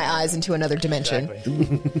roll my eyes into another dimension.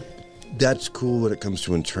 Exactly. That's cool when it comes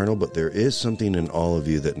to internal, but there is something in all of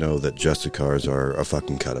you that know that Justicars are a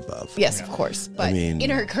fucking cut above. Yes, of course. But in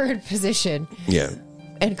her current position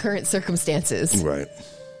and current circumstances. Right.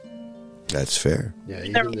 That's fair. Yeah,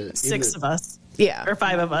 There were six of us. Yeah. Or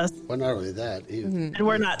five of us. Well, not only that, And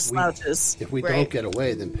we're not slouches. if we don't get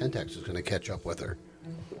away, then Pentex is going to catch up with her.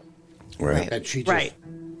 Right. And she just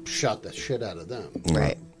shot the shit out of them.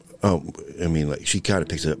 Right. Oh, like, she kind of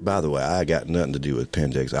picks it up. By the way, I got nothing to do with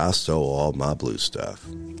Pentex. I stole all my blue stuff.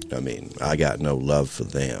 I got no love for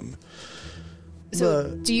them.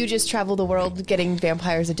 So, do you just travel the world getting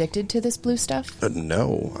vampires addicted to this blue stuff?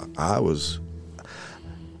 No, I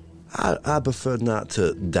prefer not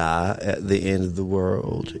to die at the end of the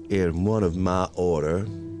world. And one of my order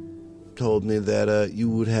told me that you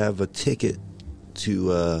would have a ticket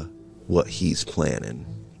to what he's planning.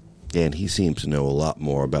 And he seems to know a lot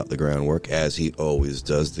more about the groundwork, as he always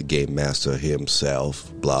does, the game master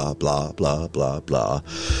himself. Blah, blah, blah, blah, blah.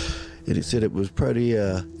 And he said it was pretty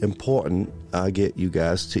important I get you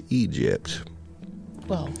guys to Egypt.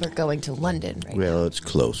 Well, we're going to London right now. Well, it's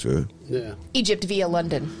closer. Yeah. Egypt via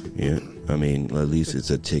London. Yeah. At least it's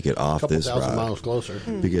a ticket off this ride. A couple thousand miles closer.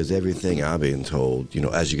 Because everything I've been told,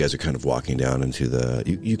 as you guys are kind of walking down into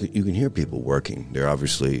you can hear people working. There are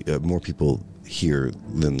obviously more people here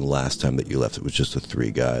than the last time that you left. It was just the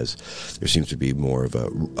three guys. There seems to be more of a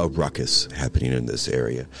ruckus happening in this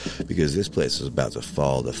area because this place is about to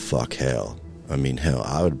fall to fuck hell. Hell,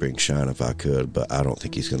 I would bring Shine if I could, but I don't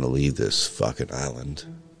think he's going to leave this fucking island.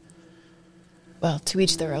 Well, to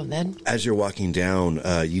each their own then. As you're walking down,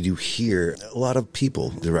 you do hear a lot of people,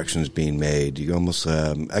 directions being made. You almost,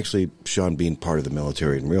 actually, Sean being part of the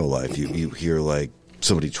military in real life, you hear like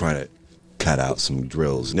somebody trying to cut out some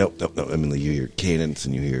drills. Nope. I mean, you hear cadence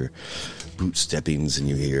and you hear boot steppings and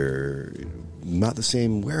you hear not the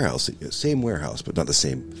same warehouse, but not the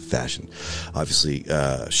same fashion. Obviously,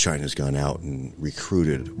 Shine has gone out and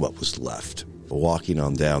recruited what was left. Walking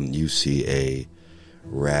on down, you see a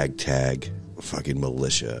ragtag fucking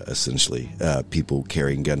militia, essentially. People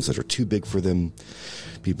carrying guns that are too big for them,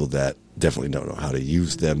 people that definitely don't know how to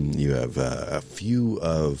use them. You have a few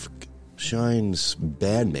of Shine's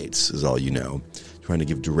bandmates, is all you know, trying to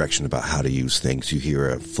give direction about how to use things. You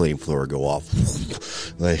hear a flamethrower go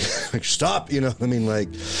off, like stop, you know. I mean,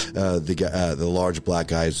 like the guy, the large black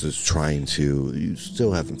guy is trying to. You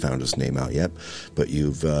still haven't found his name out yet, but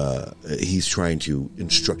he's trying to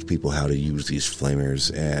instruct people how to use these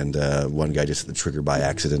flamers. And one guy just hit the trigger by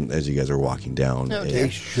accident as you guys are walking down. Okay. They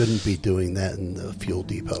shouldn't be doing that in the fuel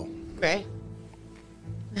depot. Right.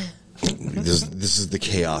 This is the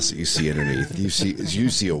chaos that you see underneath. You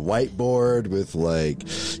see a whiteboard with like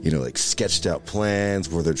sketched out plans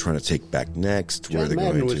where they're trying to take back next. John where they're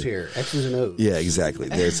Madden going to was here. X's and O's. Yeah, exactly.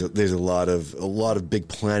 There's a lot of big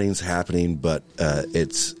plannings happening, but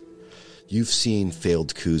you've seen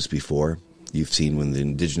failed coups before. You've seen when the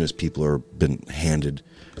indigenous people are been handed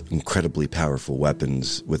incredibly powerful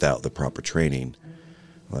weapons without the proper training.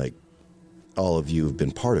 Like, all of you have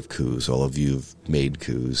been part of coups. All of you have made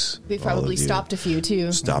coups. We've probably stopped a few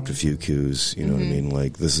too. Stopped a few coups. You know what I mean?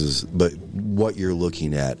 Like, but what you're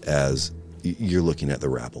looking at you're looking at the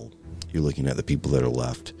rabble. You're looking at the people that are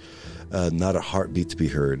left. Not a heartbeat to be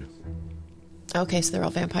heard. Okay, so they're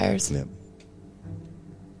all vampires. Yep.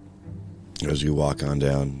 As you walk on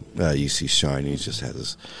down, you see Shine. He just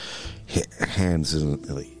has his hands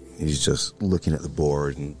in. He's just looking at the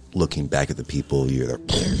board and looking back at the people. You're there.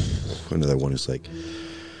 Another one who's like,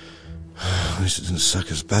 at least it didn't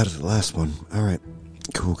suck as bad as the last one. All right,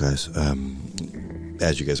 cool, guys.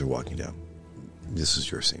 As you guys are walking down, this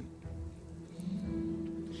is your scene.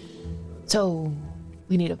 So,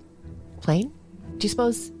 we need a plane? Do you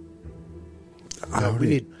suppose? We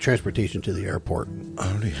need transportation to the airport. I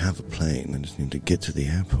already have a plane. I just need to get to the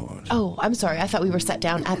airport. Oh, I'm sorry. I thought we were set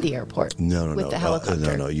down at the airport. No. With the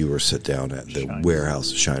helicopter. No. You were set down at the warehouse,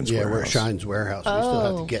 Shine's warehouse. Yeah, we're Shine's warehouse. We still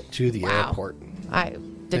have to get to the airport. I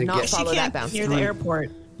did not follow that bounce. Near the airport.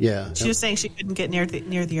 Yeah. She was saying she couldn't get near the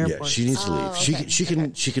airport. Yeah, she needs to leave. Okay.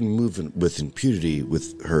 She can move with impunity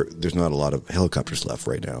with her. There's not a lot of helicopters left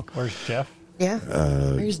right now. Where's Jeff? Yeah.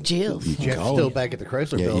 Where's Jill? Jeff's still back at the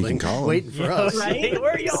Chrysler building, you can call him. waiting for us. Right?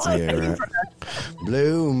 Where are y'all? Yeah, right.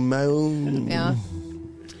 Blue moon. Yeah.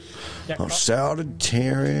 I started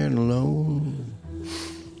tearing alone.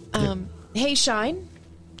 Hey, Shine.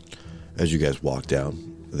 As you guys walk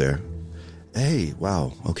down there, hey,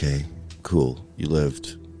 wow, okay, cool. You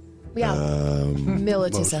lived. Yeah.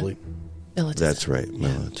 Militissa. Mostly. Militissa. That's right,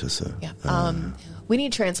 Militissa. Yeah. We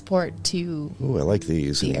need transport to Ooh, I like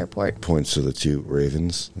these. the And airport. Points to the two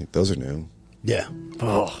ravens. Like, those are new. Yeah.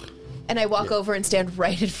 Oh. And I walk over and stand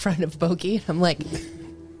right in front of Bogey. And I'm like,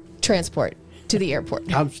 transport to the airport.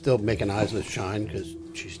 I'm still making eyes with Shine because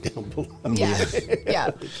she's down below.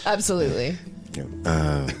 Yeah, absolutely. Yeah.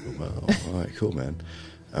 Well, all right, cool, man.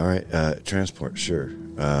 All right, transport, sure.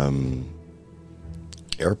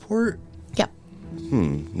 Airport? Yeah.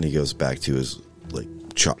 And he goes back to his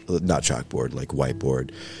not chalkboard, like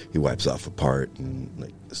whiteboard. He wipes off a part and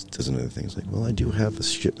like does another thing. He's like, well, I do have a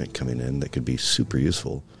shipment coming in that could be super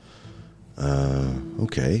useful.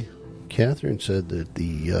 Okay. Catherine said that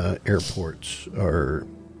the airports are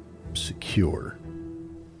secure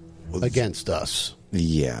against us.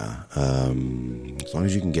 Yeah. As long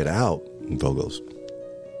as you can get out. And Vogel's,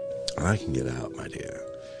 I can get out, my dear.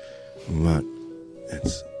 But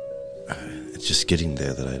it's just getting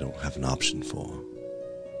there that I don't have an option for.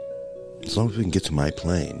 As long as we can get to my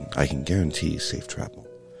plane, I can guarantee safe travel.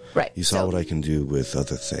 Right. You saw what I can do with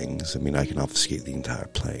other things. I mean, I can obfuscate the entire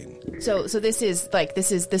plane. So this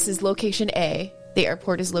is location A, the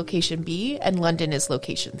airport is location B, and London is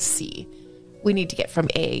location C. We need to get from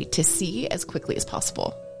A to C as quickly as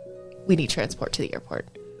possible. We need transport to the airport.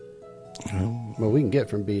 Well, we can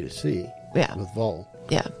get from B to C. Yeah. With Vol.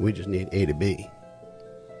 Yeah. We just need A to B.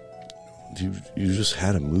 You just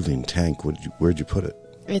had a moving tank. Where'd you put it?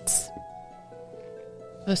 It's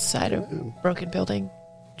the side of a broken building.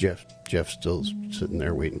 Jeff's still sitting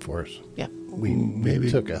there waiting for us. Yeah. We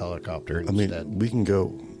maybe took a helicopter instead. I mean, we can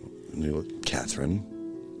go. Catherine,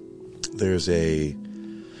 there's a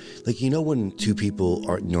when two people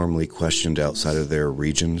aren't normally questioned outside of their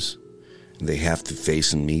regions, they have to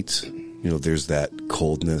face and meet. There's that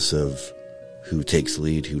coldness of who takes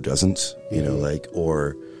lead, who doesn't.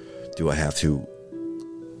 Or do I have to,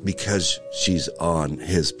 because she's on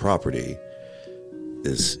his property,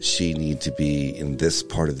 does she need to be in this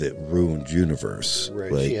part of the ruined universe?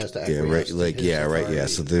 Right. Like, She has to yeah, right. acquiesce Like, to his yeah, right. Yeah. authority.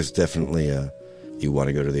 So there's definitely you want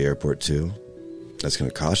to go to the airport too? That's going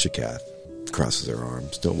to cost you, Kath. Crosses her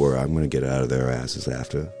arms. Don't worry, I'm going to get out of their asses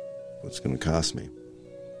after. What's going to cost me?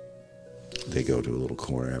 They go to a little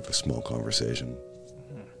corner, have a small conversation.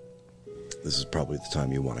 This is probably the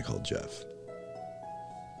time you want to call Jeff.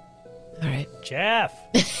 All right. Jeff.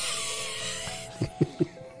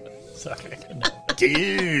 Sorry. No.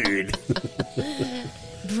 Dude!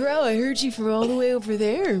 Bro, I heard you from all the way over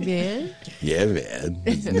there, man. Yeah, man.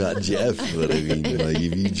 It's not Jeff, but I mean,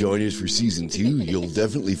 if you join us for season 2, you'll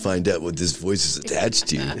definitely find out what this voice is attached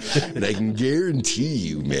to. And I can guarantee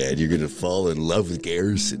you, man, you're going to fall in love with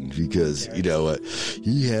Garrison because, you know what,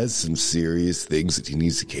 he has some serious things that he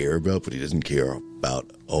needs to care about, but he doesn't care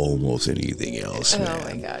about almost anything else, man. Oh,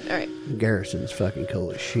 my God. All right. Garrison's fucking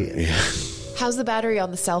cool as shit. Yeah. How's the battery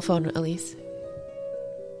on the cell phone, Elise?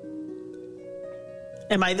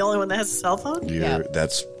 Am I the only one that has a cell phone?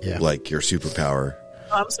 That's Yeah. like your superpower.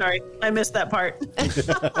 Oh, I'm sorry. I missed that part.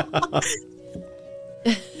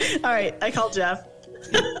 All right. I called Jeff.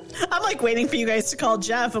 I'm like waiting for you guys to call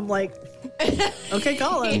Jeff. I'm like, okay,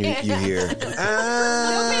 call him. You hear,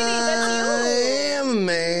 I am a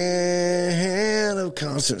man of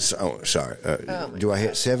constant... Oh, sorry. Do I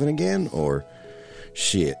hit 7 again, or...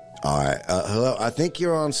 Shit. All right. Hello, I think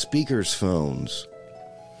you're on speaker's phones.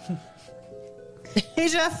 Hey,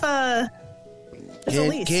 Jeff. It's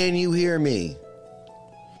Elise. Can you hear me?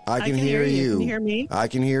 I can hear you. Can you hear me? I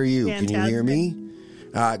can hear you. Can you hear me?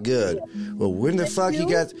 All right, good. Well, when the fuck you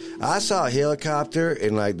got... I saw a helicopter,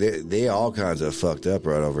 and like they all kinds of fucked up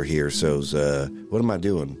right over here. So, what am I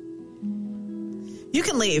doing? You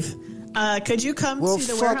can leave. Could you come Well, to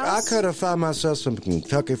the fuck, warehouse? I could have found myself some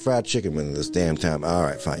Kentucky Fried Chicken in this damn time. All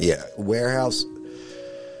right, fine. Yeah, warehouse.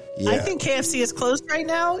 Yeah. I think KFC is closed right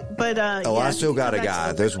now, but Oh, yeah, I still got a come back guy.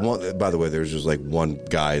 to the There's one. By the way, there's just like one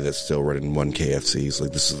guy that's still running one KFC. He's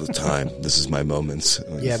like, this is the time. This is my moments.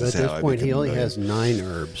 Like, Yeah, but is at how this I point, he become only a has 9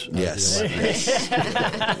 herbs. of Yes. the yes.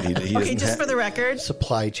 He Okay, doesn't just ha- for the record,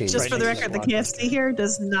 supply chain. just for the next record, to the the KFC here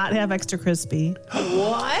does not have extra crispy.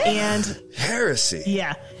 What? And heresy.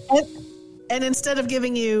 yeah, and instead of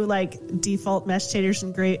giving you like default mashed taters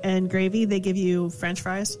and gravy, they give you French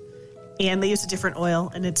fries, and they use a different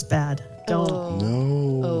oil, and it's bad. Don't.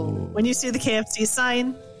 No. When you see the KFC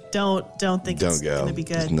sign, don't think Don't it's go. going to be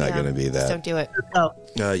good. It's not going to be Just that. don't do it. Oh,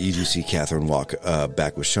 You do see Catherine walk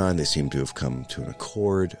back with Shine. They seem to have come to an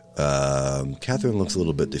accord. Catherine looks a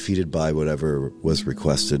little bit defeated by whatever was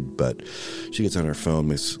requested, but she gets on her phone,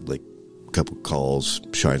 makes like a couple calls.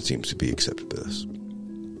 Shine seems to be accepted to this.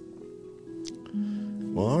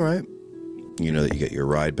 Well, all right. You know that you get your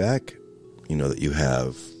ride back. You know that you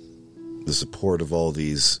have the support of all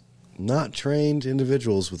these not trained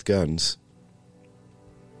individuals with guns.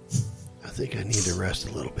 I think I need to rest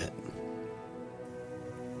a little bit.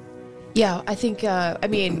 Yeah, I think,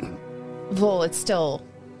 Vol, it's still,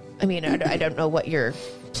 I don't know what your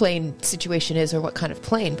plane situation is or what kind of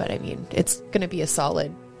plane, but I mean, it's going to be a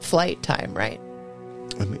solid flight time, right?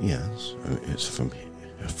 I mean, yes. It's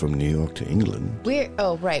from New York to England.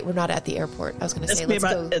 Right, we're not at the airport. I was going to say, let's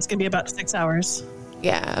go. it's going to be about 6 hours.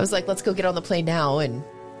 Yeah, I was like, let's go get on the plane now,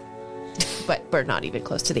 but we're not even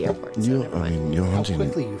close to the airport. So never mind. You're How hunting.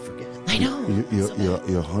 quickly you forget. I know.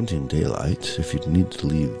 You're hunting daylight. If you need to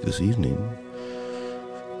leave this evening,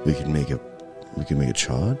 we can make a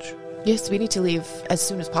charge. Yes, we need to leave as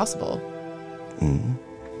soon as possible.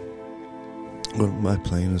 Well, my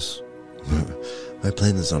plane is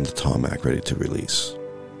on the tarmac, ready to release.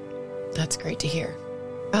 That's great to hear.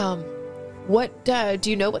 What do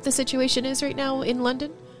you know what the situation is right now in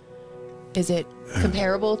London? Is it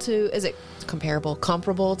comparable to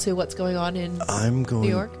what's going on in New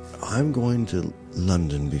York? I'm going to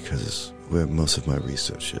London because where most of my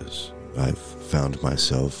research is. I've found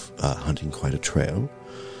myself hunting quite a trail,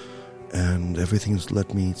 and everything's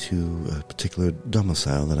led me to a particular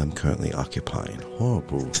domicile that I'm currently occupying.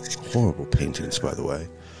 Horrible paintings, by the way.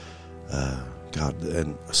 God,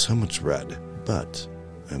 and so much red. But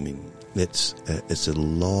I mean, it's a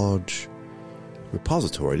large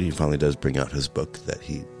repository. He finally does bring out his book that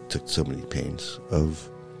he took so many pains of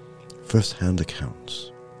first-hand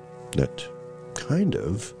accounts that kind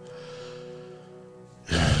of,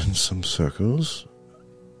 in some circles,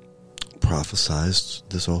 prophesized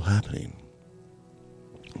this all happening.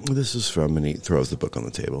 This is from, and he throws the book on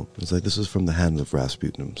the table. It's like, this is from the hands of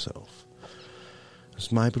Rasputin himself.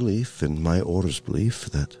 It's my belief and my order's belief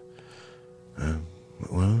that,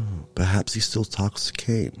 well, perhaps he still talks to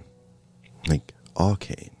Cain. Like our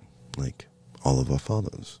Cain. Like all of our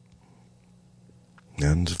fathers.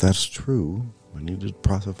 And if that's true, we need to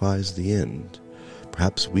prophesize the end.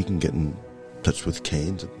 Perhaps we can get in touch with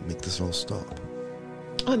Cain to make this all stop.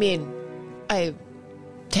 I mean, I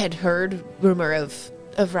had heard rumor of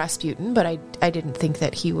Rasputin, but I didn't think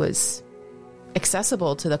that he was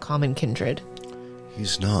accessible to the common kindred.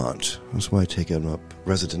 He's not. That's why I take him up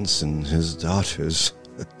residence in his daughters.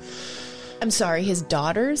 I'm sorry, his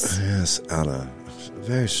daughters? Yes, Anna.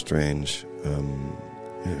 Very strange.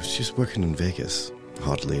 She's working in Vegas,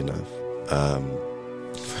 oddly enough.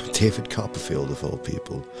 David Copperfield, of all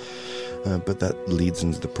people. But that leads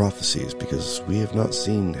into the prophecies, because we have not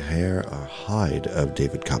seen hair or hide of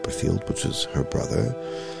David Copperfield, which is her brother.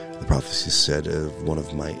 The prophecies said of one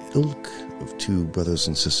of my ilk, of two brothers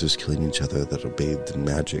and sisters killing each other that are bathed in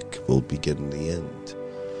magic, will begin the end.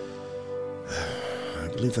 I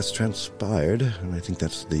believe that's transpired, and I think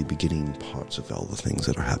that's the beginning parts of all the things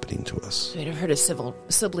that are happening to us. I mean, I've heard of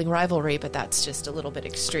sibling rivalry, but that's just a little bit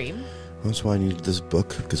extreme. That's why I needed this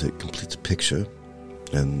book, because it completes a picture.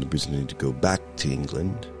 And the reason I need to go back to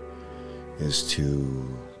England is to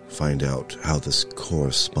find out how this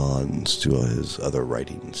corresponds to his other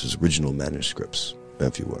writings, his original manuscripts,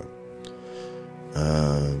 if you will.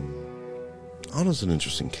 Anna's an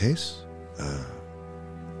interesting case. I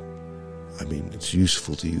mean, it's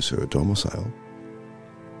useful to use her domicile.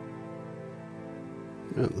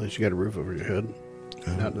 Yeah, at least you got a roof over your head.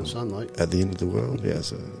 Out in the sunlight. At the end of the world,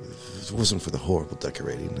 yes. If it wasn't for the horrible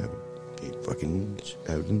decorating,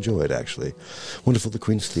 I would enjoy it, actually. Wonderful, the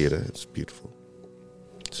Queen's Theatre. It's beautiful.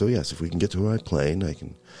 So, yes, if we can get to where I plane, I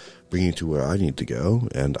can bring you to where I need to go.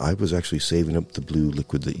 And I was actually saving up the blue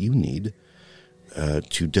liquid that you need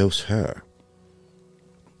to dose her.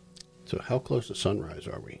 So how close to sunrise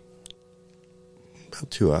are we? About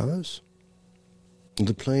 2 hours.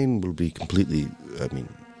 The plane will be completely,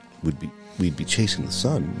 we'd be chasing the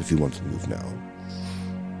sun if you want to move now.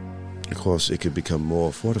 Of course, it could become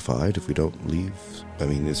more fortified if we don't leave. I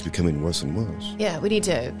mean, it's becoming worse and worse. Yeah, we need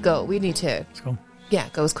to go. Let's go. Yeah,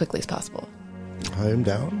 go as quickly as possible. I am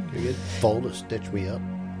down. You get Fold to stitch me up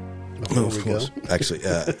before we go. Actually,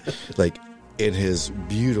 like in his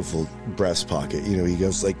beautiful breast pocket, he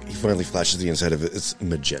goes he finally flashes the inside of it. It's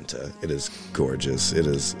magenta. It is gorgeous. It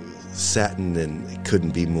is satin, and it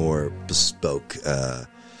couldn't be more bespoke.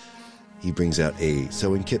 He brings out a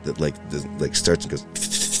sewing kit that starts and goes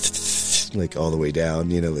all the way down,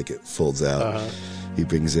 it folds out. Uh-huh. He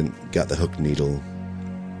brings in, got the hook needle,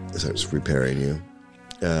 starts repairing you.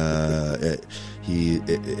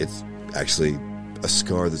 It's actually a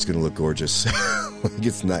scar that's going to look gorgeous.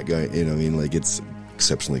 It's not going, it's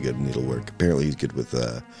exceptionally good needlework. Apparently he's good with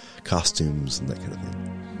costumes and that kind of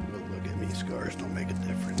thing. Look at me, scars don't make a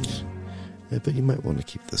difference. Yeah, but you might want to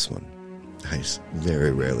keep this one. I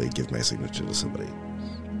very rarely give my signature to somebody.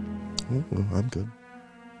 Well, I'm good.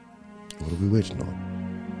 What are we waiting on?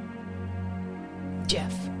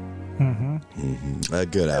 Jeff. Mm-hmm. A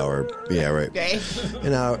good hour. Yeah, right. Okay.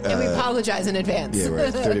 An hour. And we apologize in advance. Yeah,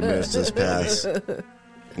 right. 30 minutes does pass.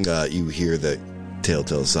 You hear the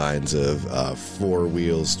telltale signs of 4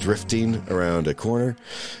 wheels drifting around a corner.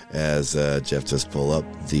 As Jeff does pull up,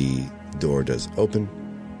 the door does open.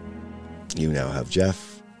 You now have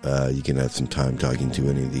Jeff. You can have some time talking to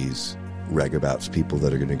any of these ragabouts people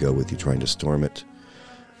that are going to go with you trying to storm it.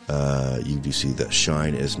 You do see that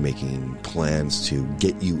Shine is making plans to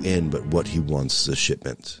get you in, but what he wants is a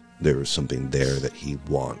shipment. There is something there that he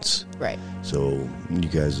wants. Right. So you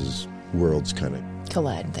guys' worlds kind of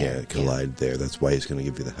collide there. Yeah, collide there. That's why he's going to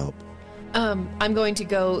give you the help. I'm going to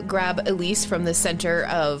go grab Elise from the center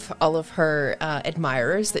of all of her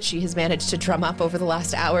admirers that she has managed to drum up over the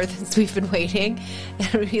last hour since we've been waiting,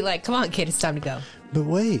 and be like, "Come on, kid, it's time to go." But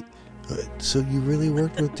wait. So you really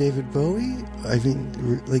worked with David Bowie? I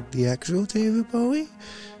mean, like the actual David Bowie?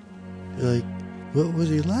 Like, what was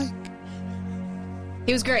he like?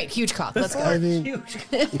 He was great. Huge cock. Let's go. I mean,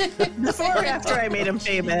 before or after I made him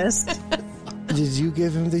famous. Did you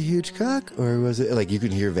give him the huge cock? Or was it, you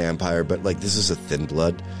can hear vampire, but, this is a Thin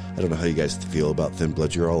Blood. I don't know how you guys feel about Thin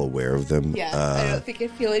Blood. You're all aware of them. Yeah, I don't think I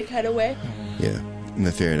feel any kind of way. Yeah,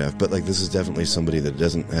 fair enough. But, this is definitely somebody that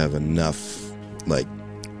doesn't have enough,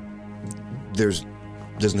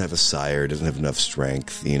 doesn't have a sire, doesn't have enough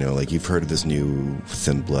strength, you've heard of this new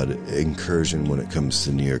Thin Blood incursion when it comes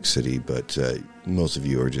to New York City, but most of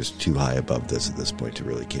you are just too high above this at this point to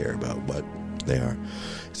really care about what they are.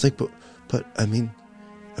 It's but I mean,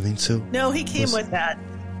 so... No, he came with that.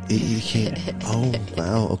 You can't. Oh,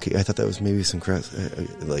 wow. Okay, I thought that was maybe some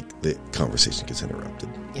like the conversation gets interrupted.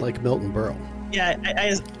 Like Milton Berle. Yeah,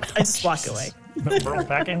 I just walk away. Burl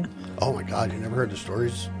packing? Oh my God, you never heard the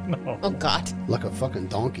stories? No. Oh, God. Like a fucking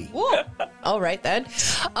donkey. Whoa. All right, then.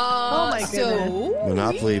 Oh, my So,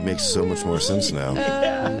 Monopoly makes so much more sense now.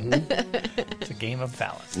 It's a game of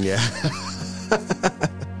balance. Yeah.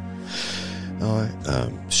 All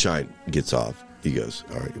right. Shine gets off. He goes,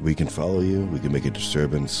 all right, we can follow you. We can make a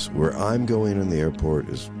disturbance. Where I'm going in the airport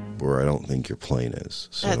is where I don't think your plane is.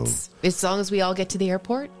 So, that's as long as we all get to the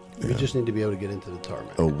airport. We just need to be able to get into the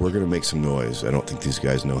tarmac. oh, we're going to make some noise. I don't think these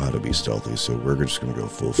guys know how to be stealthy, so we're just going to go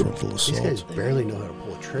full frontal These guys assault. barely know how to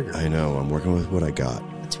pull a trigger. I know. I'm working with what I got.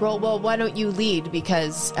 Let's roll. Well, why don't you lead?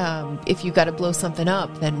 Because if you got to blow something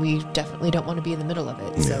up, then we definitely don't want to be in the middle of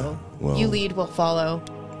it. So well- you lead, we'll follow.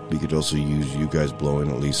 We could also use you guys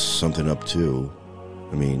blowing at least something up, too.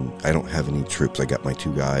 I mean, I don't have any troops. I got my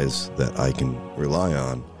 2 guys that I can rely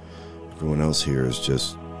on. Everyone else here is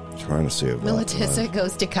just trying to save lives. Militissa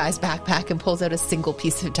goes to Kai's backpack and pulls out a single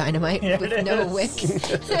piece of dynamite Here with it no is. wick.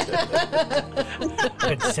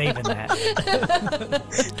 Been saving that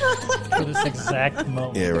for this exact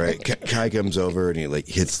moment. Yeah, right. Kai comes over and he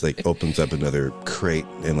opens up another crate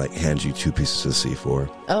and hands you 2 pieces of C4.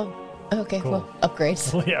 Oh, okay. Cool. Well,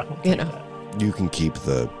 upgrades. Well, yeah, we'll You take know. that. You can keep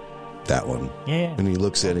that one. Yeah. And he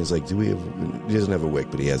looks at it and he's like, he doesn't have a wick,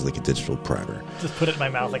 but he has a digital primer. Just put it in my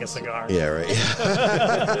mouth like a cigar. Yeah, right.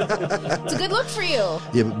 It's a good look for you.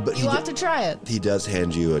 Yeah, but You'll have to try it. he does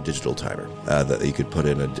hand you a digital timer that you could put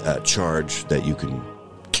in a charge that you can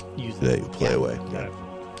Use that it. you play away. Yeah.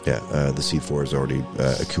 Yeah, the C4 is already,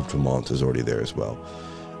 accoutrement is already there as well.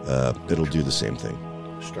 It'll do the same thing.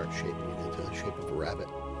 Start shaping it into the shape of a rabbit.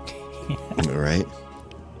 All right.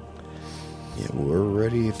 Yeah, we're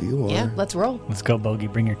ready if you are. Yeah, let's roll. Let's go, Bogey.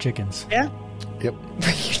 Bring your chickens. Yeah. Yep.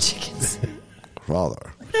 Bring your chickens.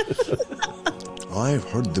 Rather. I've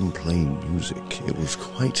heard them playing music. It was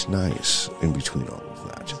quite nice in between all of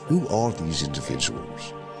that. Who are these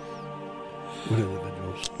individuals? What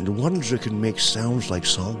individuals? The ones that can make sounds like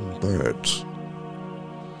songbirds.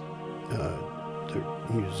 They're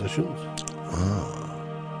musicians.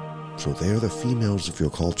 So they are the females of your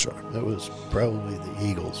culture. That was probably the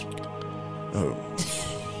Eagles. Oh.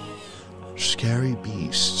 Scary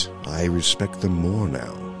beasts. I respect them more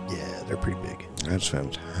now. Yeah, they're pretty big, That's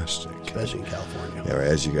fantastic. especially in California. Yeah, right,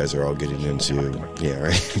 as you guys are all getting into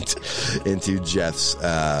into Jeff's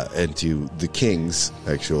into the King's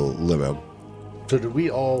actual limo. So did we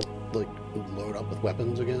all load up with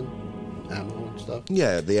weapons again, ammo and stuff?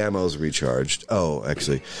 Yeah, the ammo's recharged. Oh,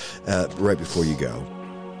 actually, right before you go,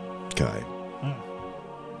 Kai,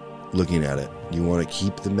 looking at it, you want to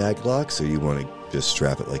keep the mag locks or you want to just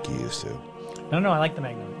strap it like you used to? No, I like the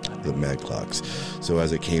Magnum. The mag locks. So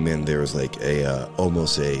as it came in, there was like a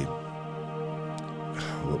almost a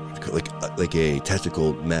like a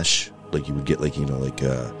tactical mesh, like you would get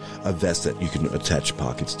a vest that you can attach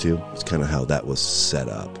pockets to. It's kind of how that was set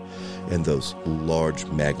up, and those large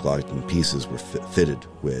mag locking pieces were fitted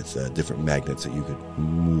with different magnets that you could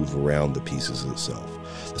move around the pieces itself.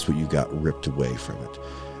 That's what you got ripped away from it.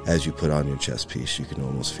 As you put on your chest piece, you can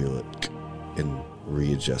almost feel it and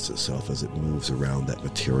readjust itself as it moves around that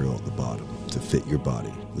material at the bottom to fit your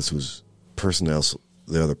body. This was personnel.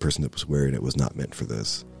 The other person that was wearing it was not meant for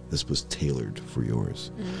this. This was tailored for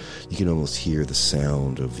yours. You can almost hear the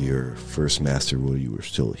sound of your first master while you were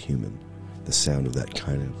still a human. The sound of that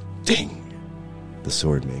kind of ding. The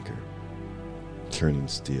sword maker turning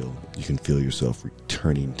steel. You can feel yourself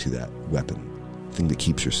returning to that weapon, thing that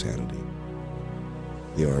keeps your sanity.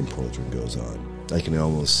 The arm pauldron goes on. I can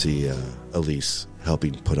almost see Elise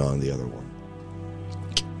helping put on the other one.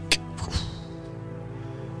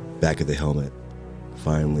 Back of the helmet.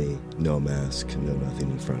 Finally, no mask, no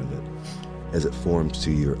nothing in front of it. As it forms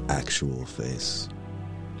to your actual face,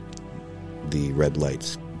 the red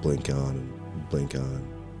lights blink on and blink on.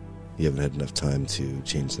 You haven't had enough time to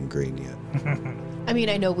change them green yet. I mean,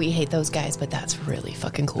 I know we hate those guys, but that's really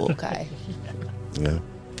fucking cool, Kai. Yeah.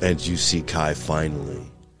 And you see Kai finally.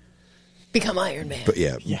 Become Iron Man. But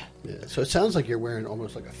yeah. Yeah. Yeah. So it sounds like you're wearing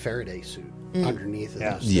almost like a Faraday suit underneath it.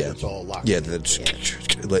 Yeah. Yeah. It's all locked. Yeah, in.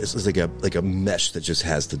 it's like a mesh that just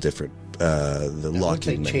has the different the It looks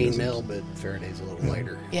locking like mechanisms. chainmail, but Faraday's a little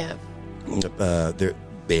lighter. Yeah.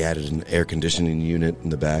 They added an air conditioning unit in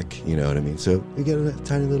the back. You know what I mean? So you get a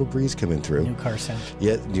tiny little breeze coming through. New car scent.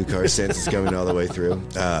 Yeah, new car sense is coming all the way through.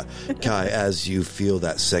 Kai, as you feel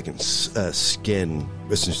that second skin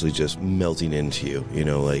essentially just melting into you, you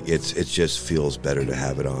know, like it just feels better to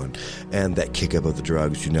have it on. And that kick up of the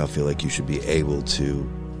drugs, you now feel like you should be able to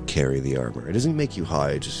carry the armor. It doesn't make you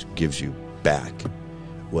high, it just gives you back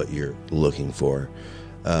what you're looking for.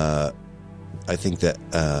 I think that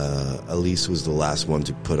Elise was the last one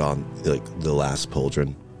to put on like the last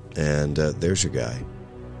pauldron, and there's your guy.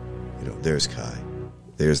 There's Kai.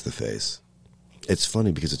 There's the face. It's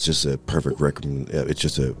funny because it's just a perfect it's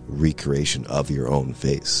just a recreation of your own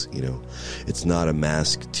face. It's not a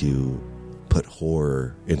mask to put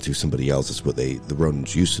horror into somebody else. It's what the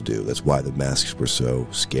Ronins used to do. That's why the masks were so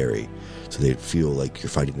scary. So they'd feel like you're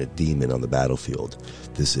fighting a demon on the battlefield.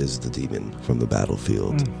 This is the demon from the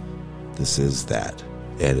battlefield. This is that.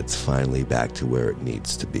 And it's finally back to where it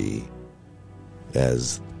needs to be.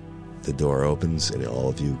 As the door opens and all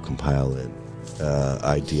of you compile an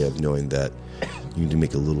idea of knowing that you need to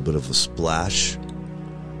make a little bit of a splash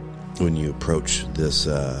when you approach this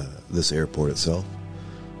airport itself.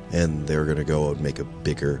 And they're going to go and make a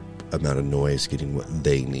bigger amount of noise getting what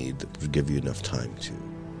they need to give you enough time to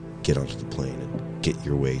get onto the plane and get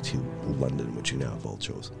your way to London, which you now have all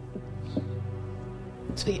chosen.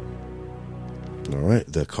 Sweet. All right,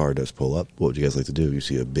 the car does pull up. What would you guys like to do? You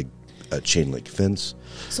see a big chain link fence.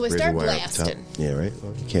 So I start blasting. Yeah, right.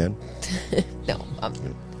 Well, you can. No.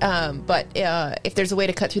 But if there's a way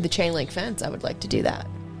to cut through the chain link fence, I would like to do that.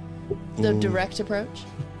 The direct approach.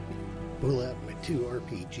 Pull out my 2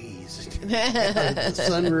 RPGs, the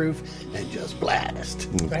sunroof, and just blast.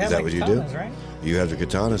 Is that what you do? Right? You have the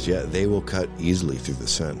katanas. Yeah, they will cut easily through the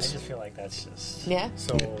fence. I just feel like that's just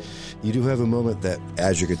So You do have a moment that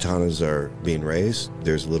as your katanas are being raised,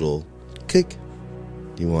 there's a little kick.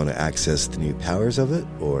 Do you want to access the new powers of it,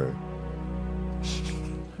 or?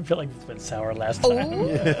 I feel like it's been sour last time.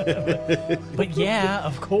 But yeah,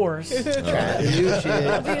 of course. Try new shit.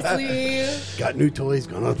 obviously. Got new toys,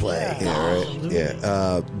 gonna play. Yeah, right.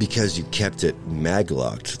 Yeah, because you kept it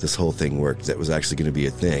mag-locked, this whole thing worked. That was actually going to be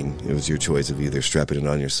a thing. It was your choice of either strapping it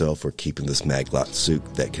on yourself or keeping this mag-locked suit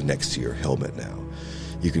that connects to your helmet now.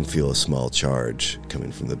 You can feel a small charge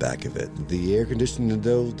coming from the back of it. The air conditioning,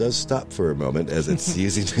 though, does stop for a moment as it's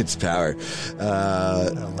using its power.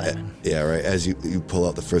 Yeah, right. As you pull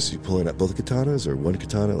out the first, you pulling out both katanas or one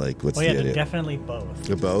katana? Like, what's the idea? Definitely both.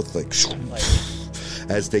 They're both? Like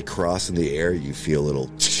as they cross in the air, you feel a little...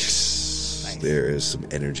 Nice. There is some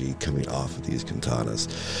energy coming off of these katanas.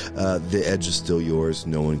 The edge is still yours.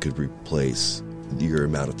 No one could replace your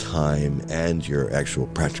amount of time and your actual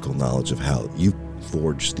practical knowledge of how you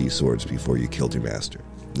forged these swords before you killed your master.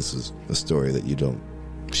 This is a story that you don't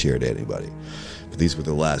share to anybody. But these were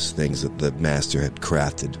the last things that the master had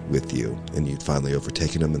crafted with you, and you'd finally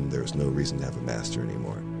overtaken him, and there was no reason to have a master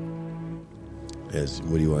anymore.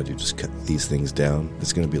 What do you want to do? Just cut these things down?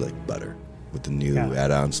 It's going to be like butter with the new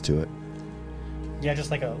add-ons to it. Yeah,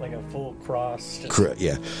 just like a full cross.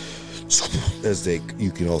 Yeah. As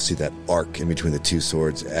you can all see that arc in between the two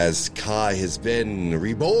swords as Kai has been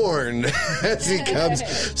reborn. As he comes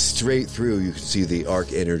straight through, you can see the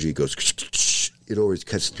arc energy goes. It always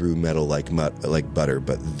cuts through metal like butter,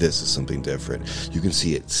 but this is something different. You can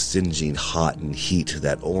see it singeing hot and heat,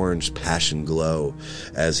 that orange passion glow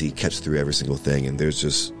as he cuts through every single thing. And there's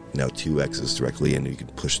just now 2 X's directly in, and you can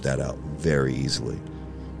push that out very easily.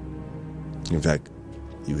 In fact,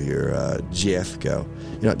 you hear Jeff go,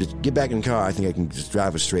 just get back in the car. I think I can just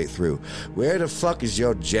drive it straight through. Where the fuck is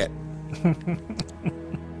your jet?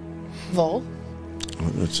 Vol?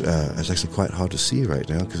 Well, it's actually quite hard to see right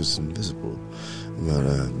now because it's invisible. But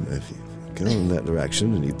if you go in that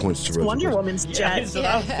direction, and he points to Wonder Woman's jet. So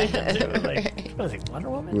I was thinking too, like, I was like, Wonder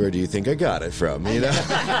Woman? Where do you think I got it from? Damn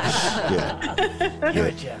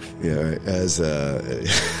it, Jeff. Yeah, right. As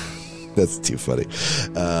that's too funny.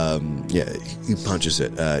 He punches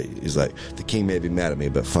it. He's like, the king may be mad at me,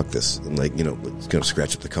 but fuck this. And it's going to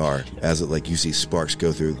scratch up the car. As it, you see sparks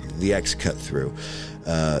go through, the X cut through.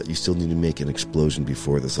 You still need to make an explosion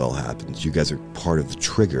before this all happens. You guys are part of the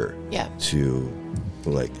trigger to,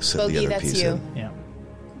 set Bogey, the other that's piece you. in. Yeah.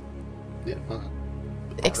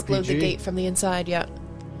 Explode the RPG. gate from the inside,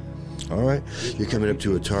 All right. You're coming up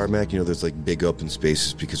to a tarmac. There's big open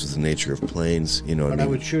spaces because of the nature of planes. You know what I But mean? I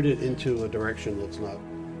would shoot it into a direction that's not.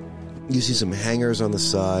 You see some hangars on the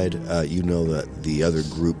side. You know that the other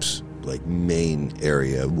group's main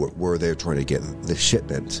area where they're trying to get the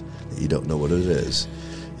shipment, that you don't know what it is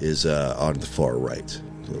on the far right.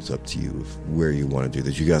 So it's up to you where you want to do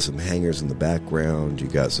this. You got some hangars in the background. You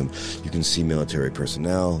can see military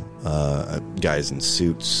personnel, guys in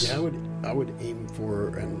suits. Yeah, I would aim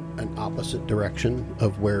for an opposite direction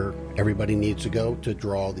of where everybody needs to go to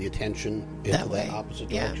draw the attention into that opposite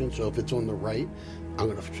direction. So if it's on the right, I'm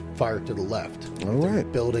going to fire to the left. All right.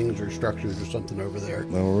 Buildings or structures or something over there.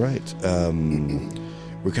 All right.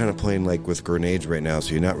 we're kind of playing like with grenades right now,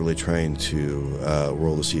 so you're not really trying to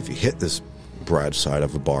roll to see if you hit this broadside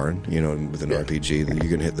of a barn, with an RPG, then you're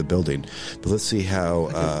going to hit the building. But let's see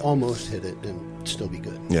how... almost hit it and still be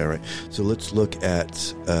good. Yeah, right. So let's look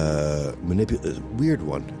at weird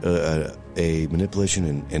one, a manipulation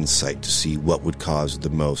and insight to see what would cause the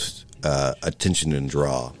most attention and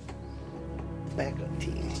draw. Backup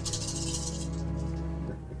team.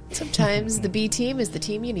 Sometimes the B team is the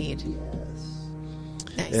team you need.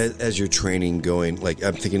 Nice. As your training going, like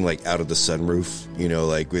I'm thinking like out of the sunroof,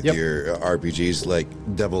 like with your RPGs, like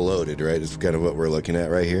double loaded, right? It's kind of what we're looking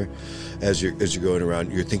at right here. As you're going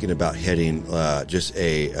around, you're thinking about hitting just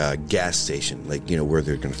a gas station, like where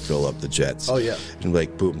they're going to fill up the jets. Oh yeah, and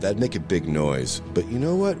like boom, that'd make a big noise. But you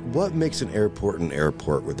know what? What makes an airport an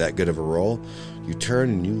airport with that good of a roll? You turn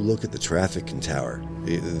and you look at the traffic tower,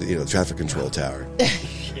 traffic control tower.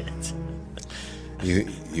 Shit.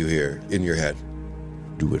 You hear in your head,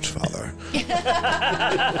 "Do it, Father."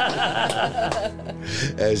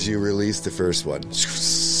 As you release the first one.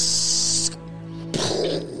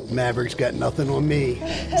 Maverick's got nothing on me.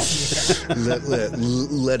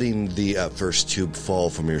 Letting the first tube fall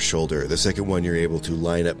from your shoulder. The second one, you're able to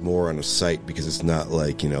line up more on a sight because it's not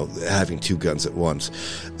like, having two guns at once.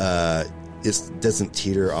 It doesn't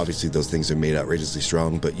teeter. Obviously, those things are made outrageously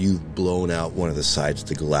strong, but you've blown out one of the sides of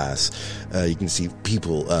the glass. You can see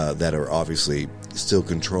people that are obviously still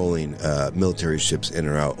controlling military ships in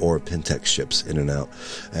and out, or Pentex ships in and out,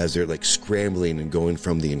 as they're like scrambling and going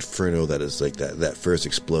from the inferno that is like that first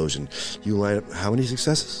explosion. You line up how many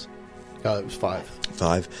successes? It was 5.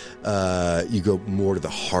 5. You go more to the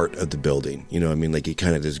heart of the building. Like you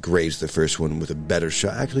kind of just graze the first one with a better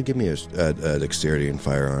shot. Actually, give me a dexterity in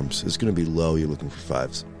firearms. It's going to be low. You're looking for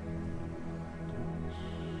 5s.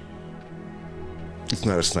 It's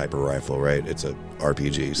not a sniper rifle, right? It's a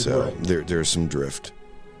RPG, so right. There's some drift.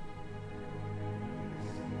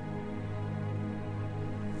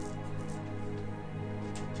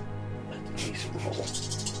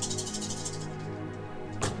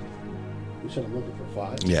 You said I'm looking for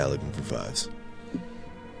 5? Yeah, looking for 5s.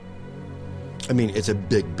 I mean, it's a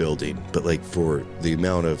big building, but like for the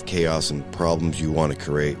amount of chaos and problems you want to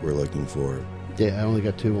create, we're looking for... Yeah, I only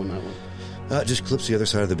got 2 on that one. Just clips the other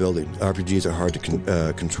side of the building. RPGs are hard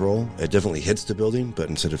to control. It definitely hits the building, but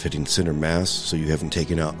instead of hitting center mass, so you haven't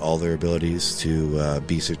taken out all their abilities to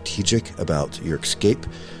be strategic about your escape,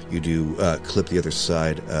 you do clip the other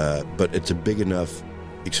side, but it's a big enough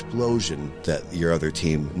explosion that your other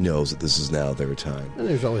team knows that this is now their time. And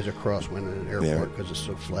there's always a crosswind in an airport because it's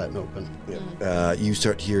so flat and open. Yeah. You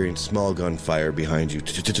start hearing small gunfire behind you.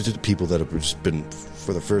 People that have just been,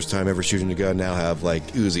 for the first time ever shooting a gun, now have like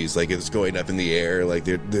Uzis, like it's going up in the air. Like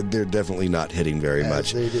they're definitely not hitting very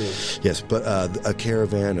much. They do. Yes, but a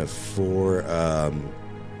caravan of 4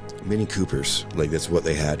 Mini Coopers, like that's what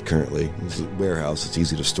they had currently. It's a warehouse. It's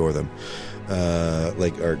easy to store them.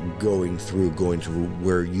 Are going to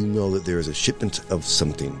where that there is a shipment of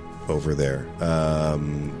something over there.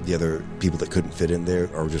 The other people that couldn't fit in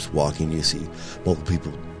there are just walking. You see multiple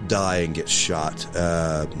people die and get shot.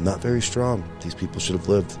 Not very strong. These people should have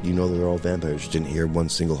lived. They're all vampires. You didn't hear one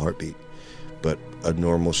single heartbeat. But a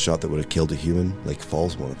normal shot that would have killed a human,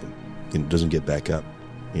 falls one of them. And it doesn't get back up.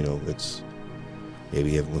 It's...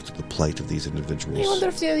 Maybe you haven't looked at the plight of these individuals. I wonder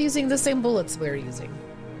if they're using the same bullets we're using.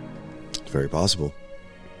 It's very possible.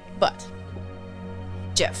 But,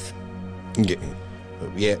 Jeff.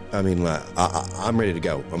 Yeah, I mean, I'm ready to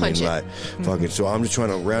go. Fucking, so I'm just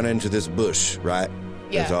trying to run into this bush, right?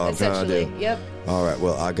 Yeah, that's all I'm trying to do. Yep. All right,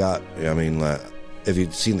 well, if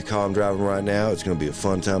you've seen the car I'm driving right now, it's going to be a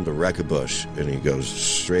fun time to wreck a bush. And he goes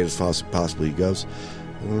straight as possible. He goes,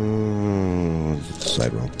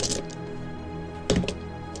 side roll.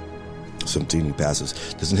 17, he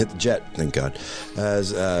passes. Doesn't hit the jet, thank God.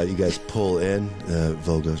 As you guys pull in,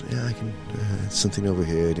 Vo goes, yeah, I can, something over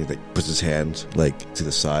here. And he puts his hand to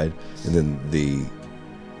the side, and then the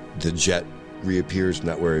reappears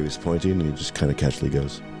not where he was pointing, and he just kind of casually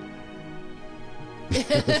goes.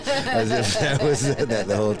 As if that was that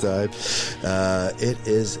the whole time. It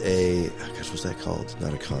is a, what's that called?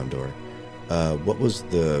 Not a condor. What was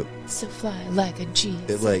the? So fly like a G.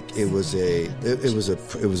 It was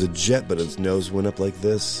a jet, but its nose went up like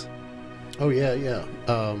this. Oh yeah.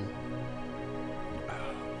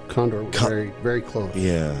 Condor, very very close.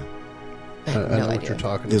 Yeah. I know what you're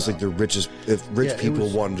talking about. It was like the richest. If rich people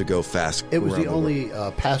wanted to go fast, it was the only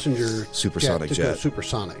passenger supersonic jet. Go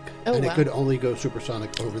supersonic, and it could only go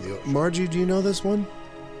supersonic over the ocean. Margie, do you know this one?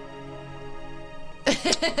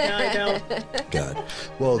 No, I don't. God.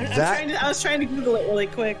 Well, I was trying to Google it really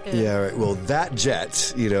quick. Yeah, right. Well, that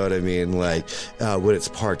jet, you know what I mean? Like, when it's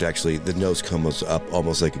parked, actually, the nose comes up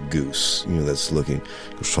almost like a goose, you know, that's looking.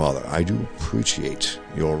 Goes, Father, I do appreciate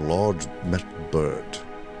your large metal bird.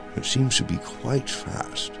 It seems to be quite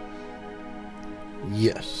fast.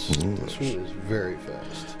 Yes, this one is very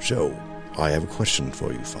fast. So, I have a question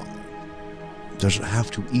for you, Father. Does it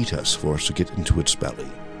have to eat us for us to get into its belly?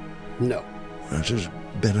 No. That is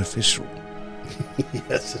beneficial.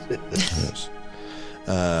 Yes, it is.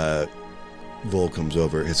 Yes. Vol comes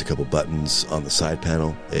over, hits a couple buttons on the side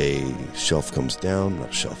panel. A shelf comes down, not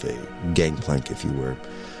a shelf, a gangplank, if you were.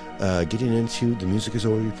 Getting into the music is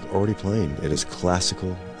already playing. It is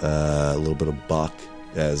classical, a little bit of Bach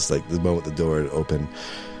as like the moment the door had opened.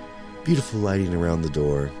 Beautiful lighting around the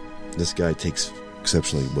door. This guy takes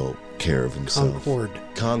exceptionally well care of himself.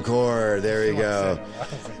 Concord. There you go.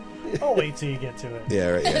 I'll wait till you get to it. Yeah,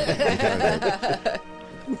 right. Yeah.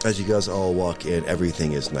 As you guys all walk in,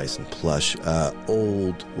 everything is nice and plush.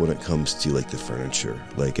 Old when it comes to like the furniture,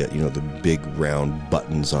 like the big round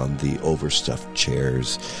buttons on the overstuffed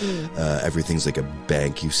chairs. Everything's like a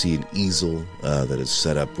bank. You see an easel that is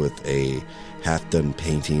set up with a half-done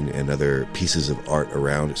painting and other pieces of art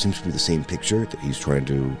around. It seems to be the same picture that he's trying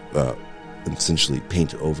to essentially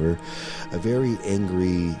paint over. A very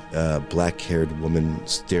angry black-haired woman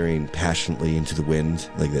staring passionately into the wind.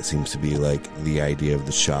 Like that seems to be like the idea of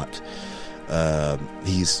the shot.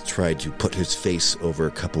 He's tried to put his face over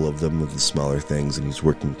a couple of them of the smaller things, and he's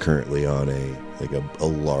working currently on a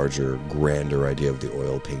larger, grander idea of the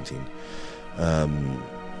oil painting.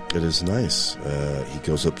 It is nice. He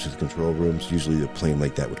goes up to the control rooms. Usually a plane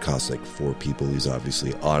like that would cost like 4 people. He's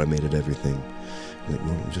obviously automated everything. Like,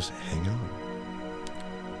 well, just hang on.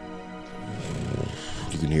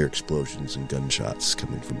 You can hear explosions and gunshots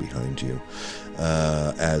coming from behind you.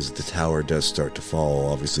 As the tower does start to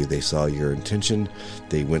fall, obviously they saw your intention.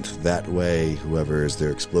 They went that way. Whoever is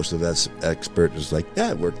their explosive expert is like,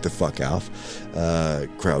 that worked the fuck out.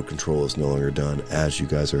 Crowd control is no longer done as you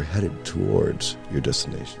guys are headed towards your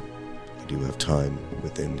destination. You do have time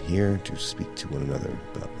within here to speak to one another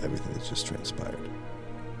about everything that's just transpired.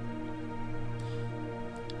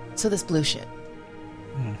 So this blue shit.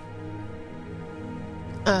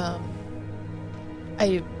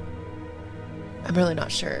 I'm really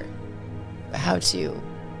not sure how to,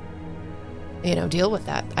 deal with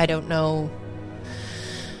that. I don't know.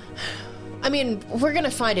 I mean, we're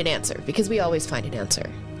gonna find an answer because we always find an answer.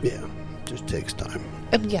 Yeah, just takes time.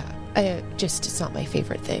 It's not my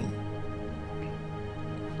favorite thing.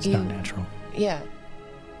 It's not natural. Yeah.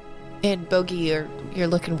 And Bogey, you're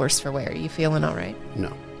looking worse for wear. Are you feeling all right?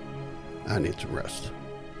 No, I need some rest.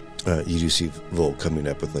 You do see Vol coming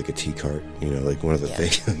up with like a tea cart, like one of the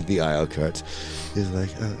things, the aisle carts. He's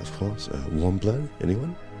like, of course, warm blood,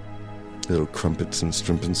 anyone? Little crumpets and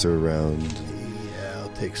strumpets are around. Yeah, I'll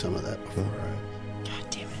take some of that before God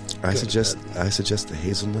damn it. I suggest the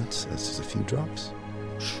hazelnuts as just a few drops.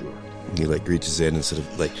 Sure. He like reaches in instead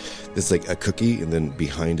of like, it's like a cookie and then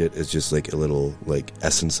behind it is just like a little like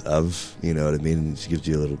essence of, you know what I mean? And she gives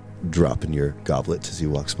you a little drop in your goblet as he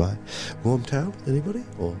walks by. Warm towel, anybody?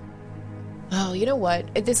 Or... Oh, you know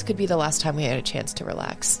what? This could be the last time we had a chance to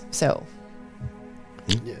relax. So,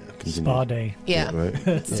 Yeah. Spa day. yeah, Right.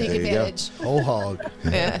 let's take There you go. advantage. Whole hog.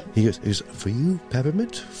 Yeah. He goes, for you,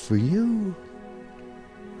 peppermint. For you,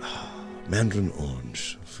 mandarin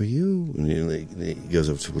orange. For you. And he goes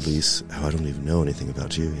up to Elise. Oh, I don't even know anything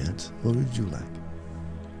about you yet. What would you like?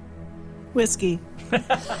 Whiskey. Very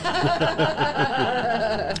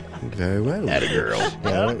well. Atta girl.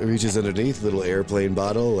 Yeah, reaches underneath, little airplane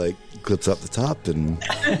bottle, like clips up the top and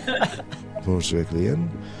pours directly in.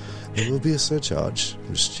 There will be a surcharge.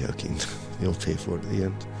 I'm just joking. You'll pay for it at the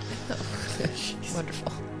end.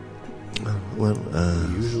 Wonderful. We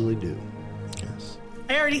usually do. Yes.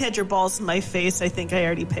 I already had your balls in my face. I think I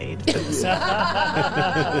already paid. Good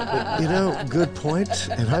point.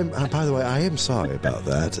 And I'm by the way, I am sorry about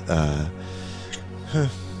that.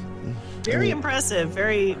 Very impressive.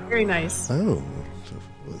 Very, very nice. Oh,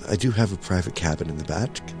 I do have a private cabin in the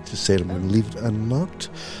back. Just say I'm going to leave it unlocked.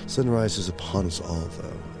 Sunrise is upon us all,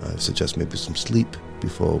 though. I suggest maybe some sleep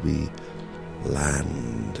before we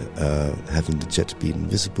land. Having the jet be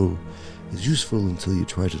invisible is useful until you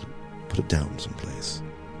try to put it down someplace.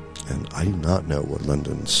 And I do not know what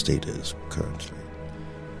London's state is currently.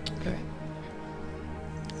 All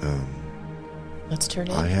right. Let's turn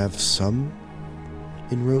in. I have some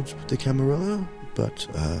inroads with the Camarilla, but,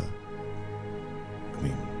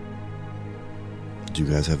 do you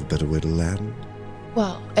guys have a better way to land?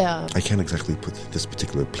 Well, I can't exactly put this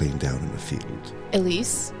particular plane down in the field.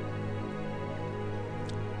 Elise,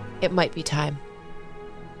 it might be time.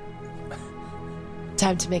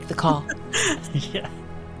 Time to make the call. Yeah.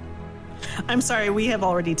 I'm sorry, we have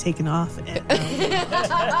already taken off. And,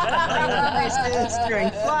 during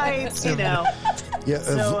flights, you know. Yeah,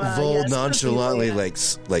 Vol yes, nonchalantly yeah.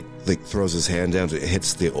 like throws his hand down. It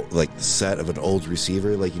hits the set of an old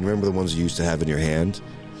receiver. Like, you remember the ones you used to have in your hand?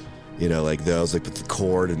 You know, like those, like with the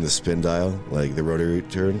cord and the spin dial, like the rotary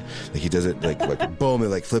turn. Like he does it, like boom, it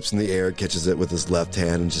like flips in the air, catches it with his left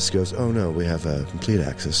hand, and just goes, "Oh no, we have complete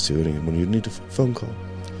access to it when you need a phone call."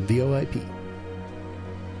 VoIP.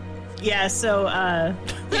 Yeah, so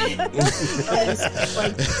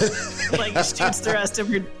like shoots the rest of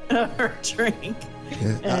her drink.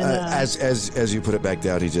 Yeah. And, as you put it back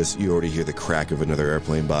down, you already hear the crack of another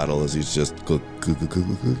airplane bottle as he's just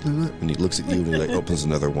and he looks at you and he like opens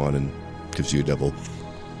another one and gives you a double.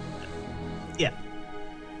 Yeah.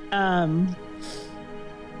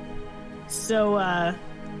 So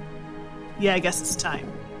yeah, I guess it's time.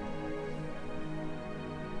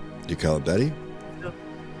 You call it Betty? So,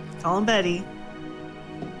 calling Betty,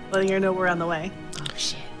 letting her know we're on the way. Oh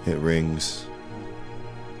shit! It rings.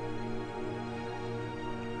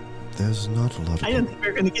 There's not a lot of I didn't think we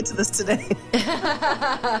were going to get to this today.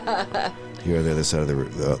 You're on the other side of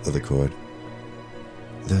the cord.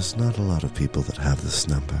 There's not a lot of people that have this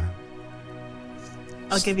number.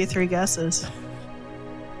 I'll give you 3 guesses.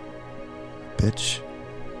 Bitch.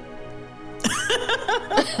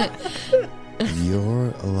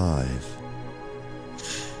 You're alive.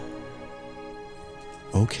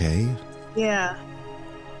 Okay. Yeah.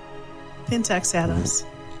 Pintex had us.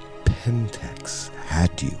 Pentex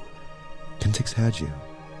had you. Pentex had you.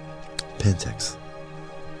 Pentex.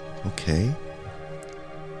 Okay.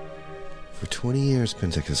 For 20 years,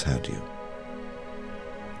 Pentex has had you.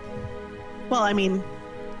 Well, I mean,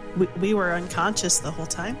 we were unconscious the whole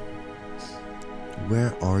time.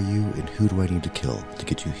 Where are you, and who do I need to kill to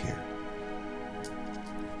get you here?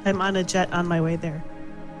 I'm on a jet on my way there.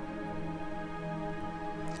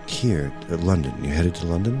 Here, at London. You're headed to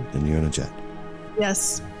London, and you're on a jet.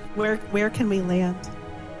 Yes. Where can we land?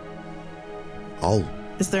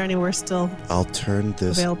 Is there anywhere still I'll turn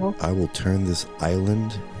this available? I will turn this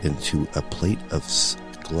island into a plate of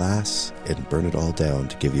glass and burn it all down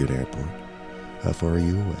to give you an airport. How far are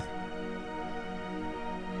you away?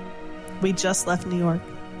 We just left New York.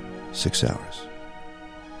 6 hours.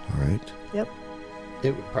 All right. Yep.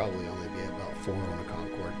 It would probably only be about 4 on a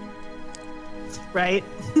Concorde. Right?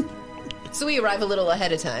 So we arrive a little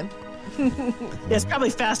ahead of time. Yeah, it's probably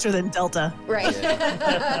faster than Delta. Right.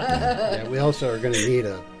 Yeah, we also are going to need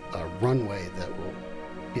a runway that will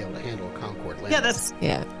be able to handle a Concorde landing. Yeah, that's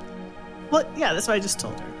what I just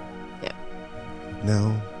told her.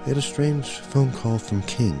 Now, I had a strange phone call from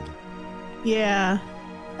King. Yeah.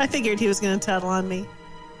 I figured he was going to tattle on me.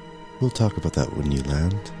 We'll talk about that when you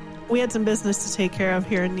land. We had some business to take care of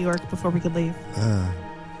here in New York before we could leave.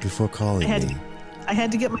 Before calling me. I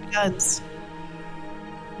had to get my guns.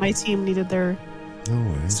 My team needed their No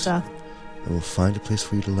worries. stuff. I will find a place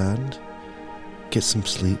for you to land. Get some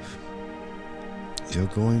sleep. You're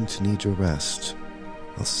going to need your rest.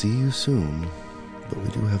 I'll see you soon, but we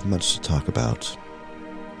do have much to talk about.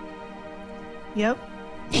 Yep.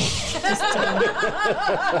 Just,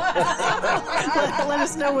 let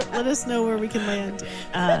us know where we can land.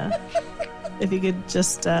 If you could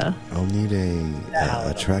just I'll need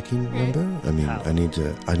a tracking number. I mean, I need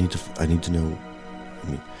to know. I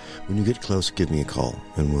mean, when you get close, give me a call,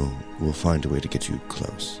 and we'll find a way to get you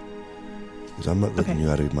close. Because I'm not letting you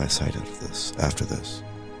out of my sight after this.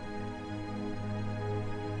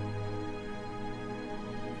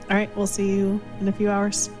 all right, we'll see you in a few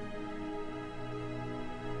hours.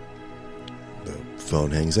 The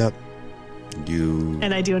phone hangs up.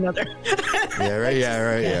 And I do another.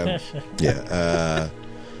 Yeah.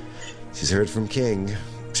 She's heard from King.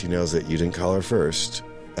 She knows that you didn't call her first.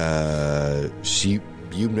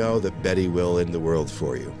 You know that Betty will end the world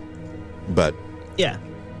for you, but Yeah.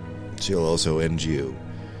 she'll also end you.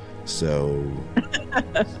 So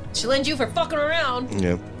She'll end you for fucking around.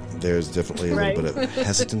 yeah, there's definitely a Right. little bit of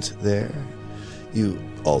hesitant there. You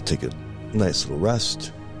all take a nice little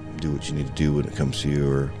rest. Do what you need to do when it comes to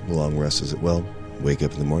your long rest as well. Wake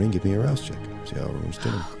up in the morning, give me a rouse check. See how everyone's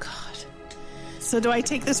doing. Oh God. So do I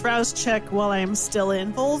take this rouse check while I'm still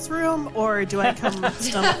in Vol's room, or do I come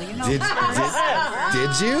stumbling out?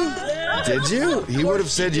 Did you? He would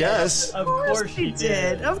have said yes. Of course she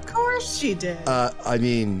did. Of course she did. I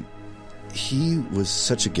mean, he was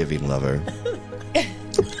such a giving lover.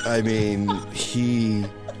 I mean,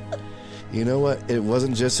 You know what? It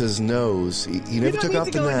wasn't just his nose. He never took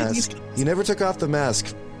off the mask. He never took off the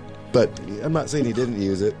mask. But I'm not saying he didn't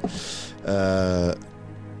use it.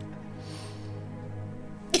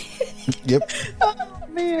 Yep. Oh,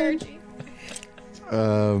 man.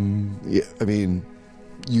 Yeah, I mean,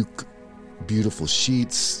 beautiful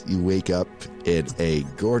sheets. You wake up in a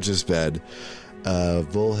gorgeous bed.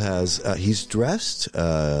 Vol has, he's dressed.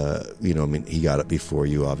 I mean, he got up before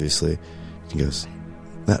you, obviously. He goes,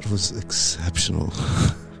 that was exceptional.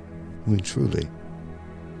 I mean, truly.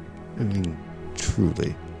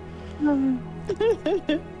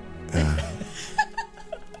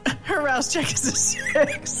 Her rouse check is a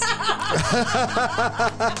 6.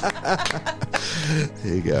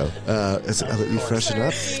 There you go. I'll let you freshen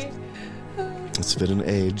up. It's been an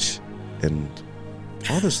age, and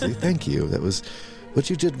honestly, thank you. That was what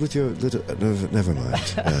you did with your little. Never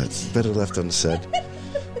mind. It's better left unsaid.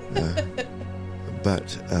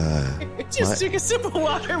 Just took a sip of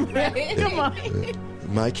water, man. Right. Come on.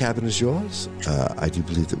 My cabin is yours. I do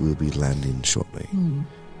believe that we'll be landing shortly.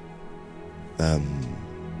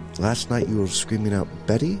 Last night you were screaming out,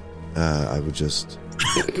 Betty. I would just.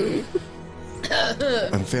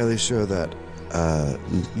 I'm fairly sure that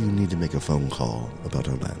you need to make a phone call about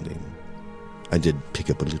our landing. I did pick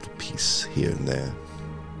up a little piece here and there.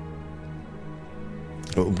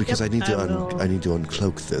 Because I need to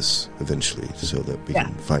uncloak this eventually, so that we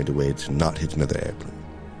can find a way to not hit another airplane.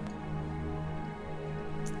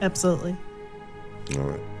 Absolutely. All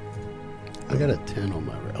right. I got a 10 on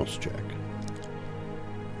my rouse check.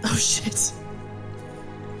 Oh, shit.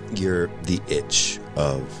 You're the itch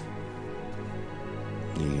of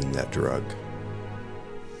needing that drug.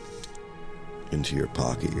 Into your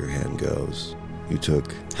pocket, your hand goes. You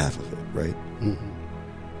took half of it, right? Mm-hmm.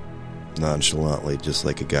 Nonchalantly, just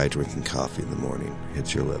like a guy drinking coffee in the morning,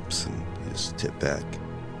 hits your lips and you just tip back.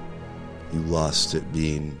 You lost it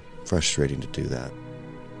being frustrating to do that.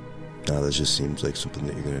 Now that just seems like something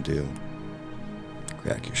that you're going to do.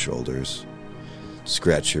 Crack your shoulders.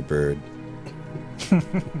 Scratch your bird.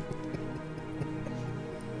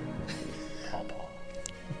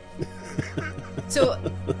 So,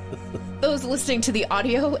 those listening to the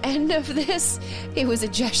audio end of this, it was a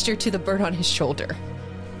gesture to the bird on his shoulder.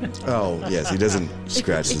 Oh, yes, he doesn't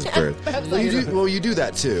scratch his bird. You do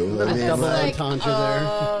that too. I mean, Double like,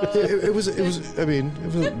 entendre there. it was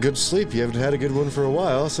a good sleep. You haven't had a good one for a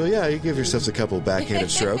while, so yeah, you give yourselves a couple backhanded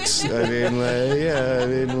strokes. Use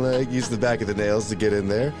the back of the nails to get in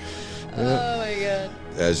there. Oh my god.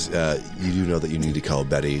 As you do know that you need to call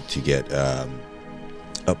Betty to get a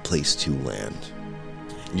place to land.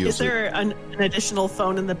 Is there an additional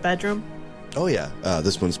phone in the bedroom? Oh yeah,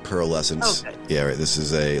 this one's pearlescence. Okay. Yeah, right. This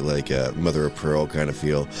is a mother of pearl kind of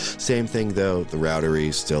feel. Same thing though. The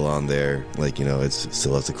routery's still on there. It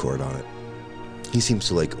still has the cord on it. He seems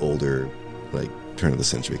to like older, turn of the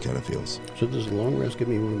century kind of feels. So does the long rest give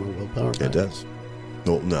me one of my willpower back? It does.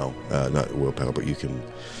 Well, no, not willpower, but you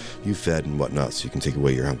fed and whatnot, so you can take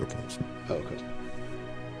away your hunger points. Oh, okay.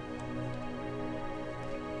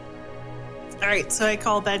 All right, so I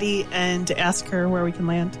call Betty and ask her where we can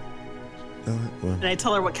land. All right, well, And I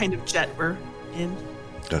tell her what kind of jet we're in.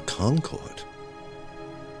 a Concorde.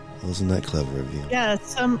 Wasn't that clever of you? Yeah,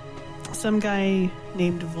 some guy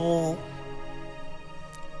named Vol.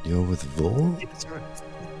 You're with Vol?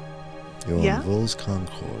 You're Yeah. on Vol's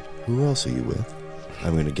Concorde. Who else are you with?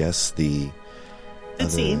 I'm going to guess the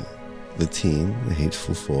team. The team, the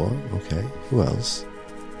Hateful Four. Okay. Who else?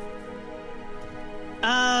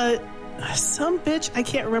 Some bitch, I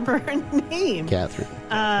can't remember her name.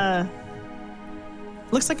 Catherine.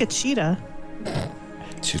 Looks like a cheetah.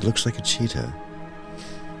 She looks like a cheetah.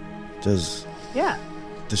 Does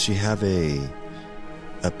she have a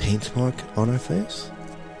paint mark on her face?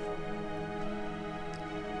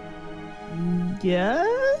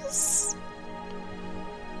 Yes.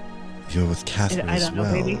 You're with Catherine I as don't know,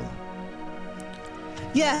 well. maybe.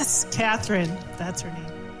 Yes, Catherine. That's her name.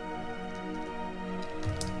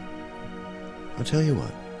 I'll tell you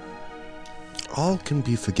what. All can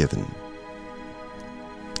be forgiven.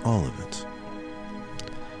 All of it.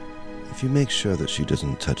 If you make sure that she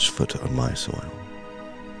doesn't touch foot on my soil.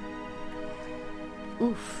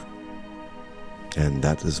 Oof. And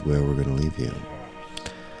that is where we're going to leave you.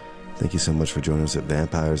 Thank you so much for joining us at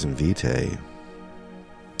Vampires and Vitae.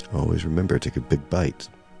 Always remember, take a big bite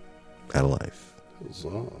out of life.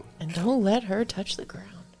 Huzzah. And don't let her touch the ground.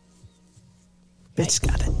 Bitch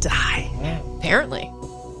gotta die. Apparently.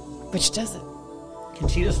 Which does it? Can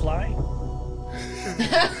she just fly?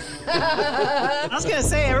 I was gonna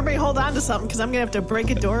say, everybody hold on to something because I'm gonna have to break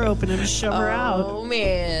a door open and shove her out. Oh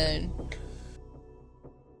man.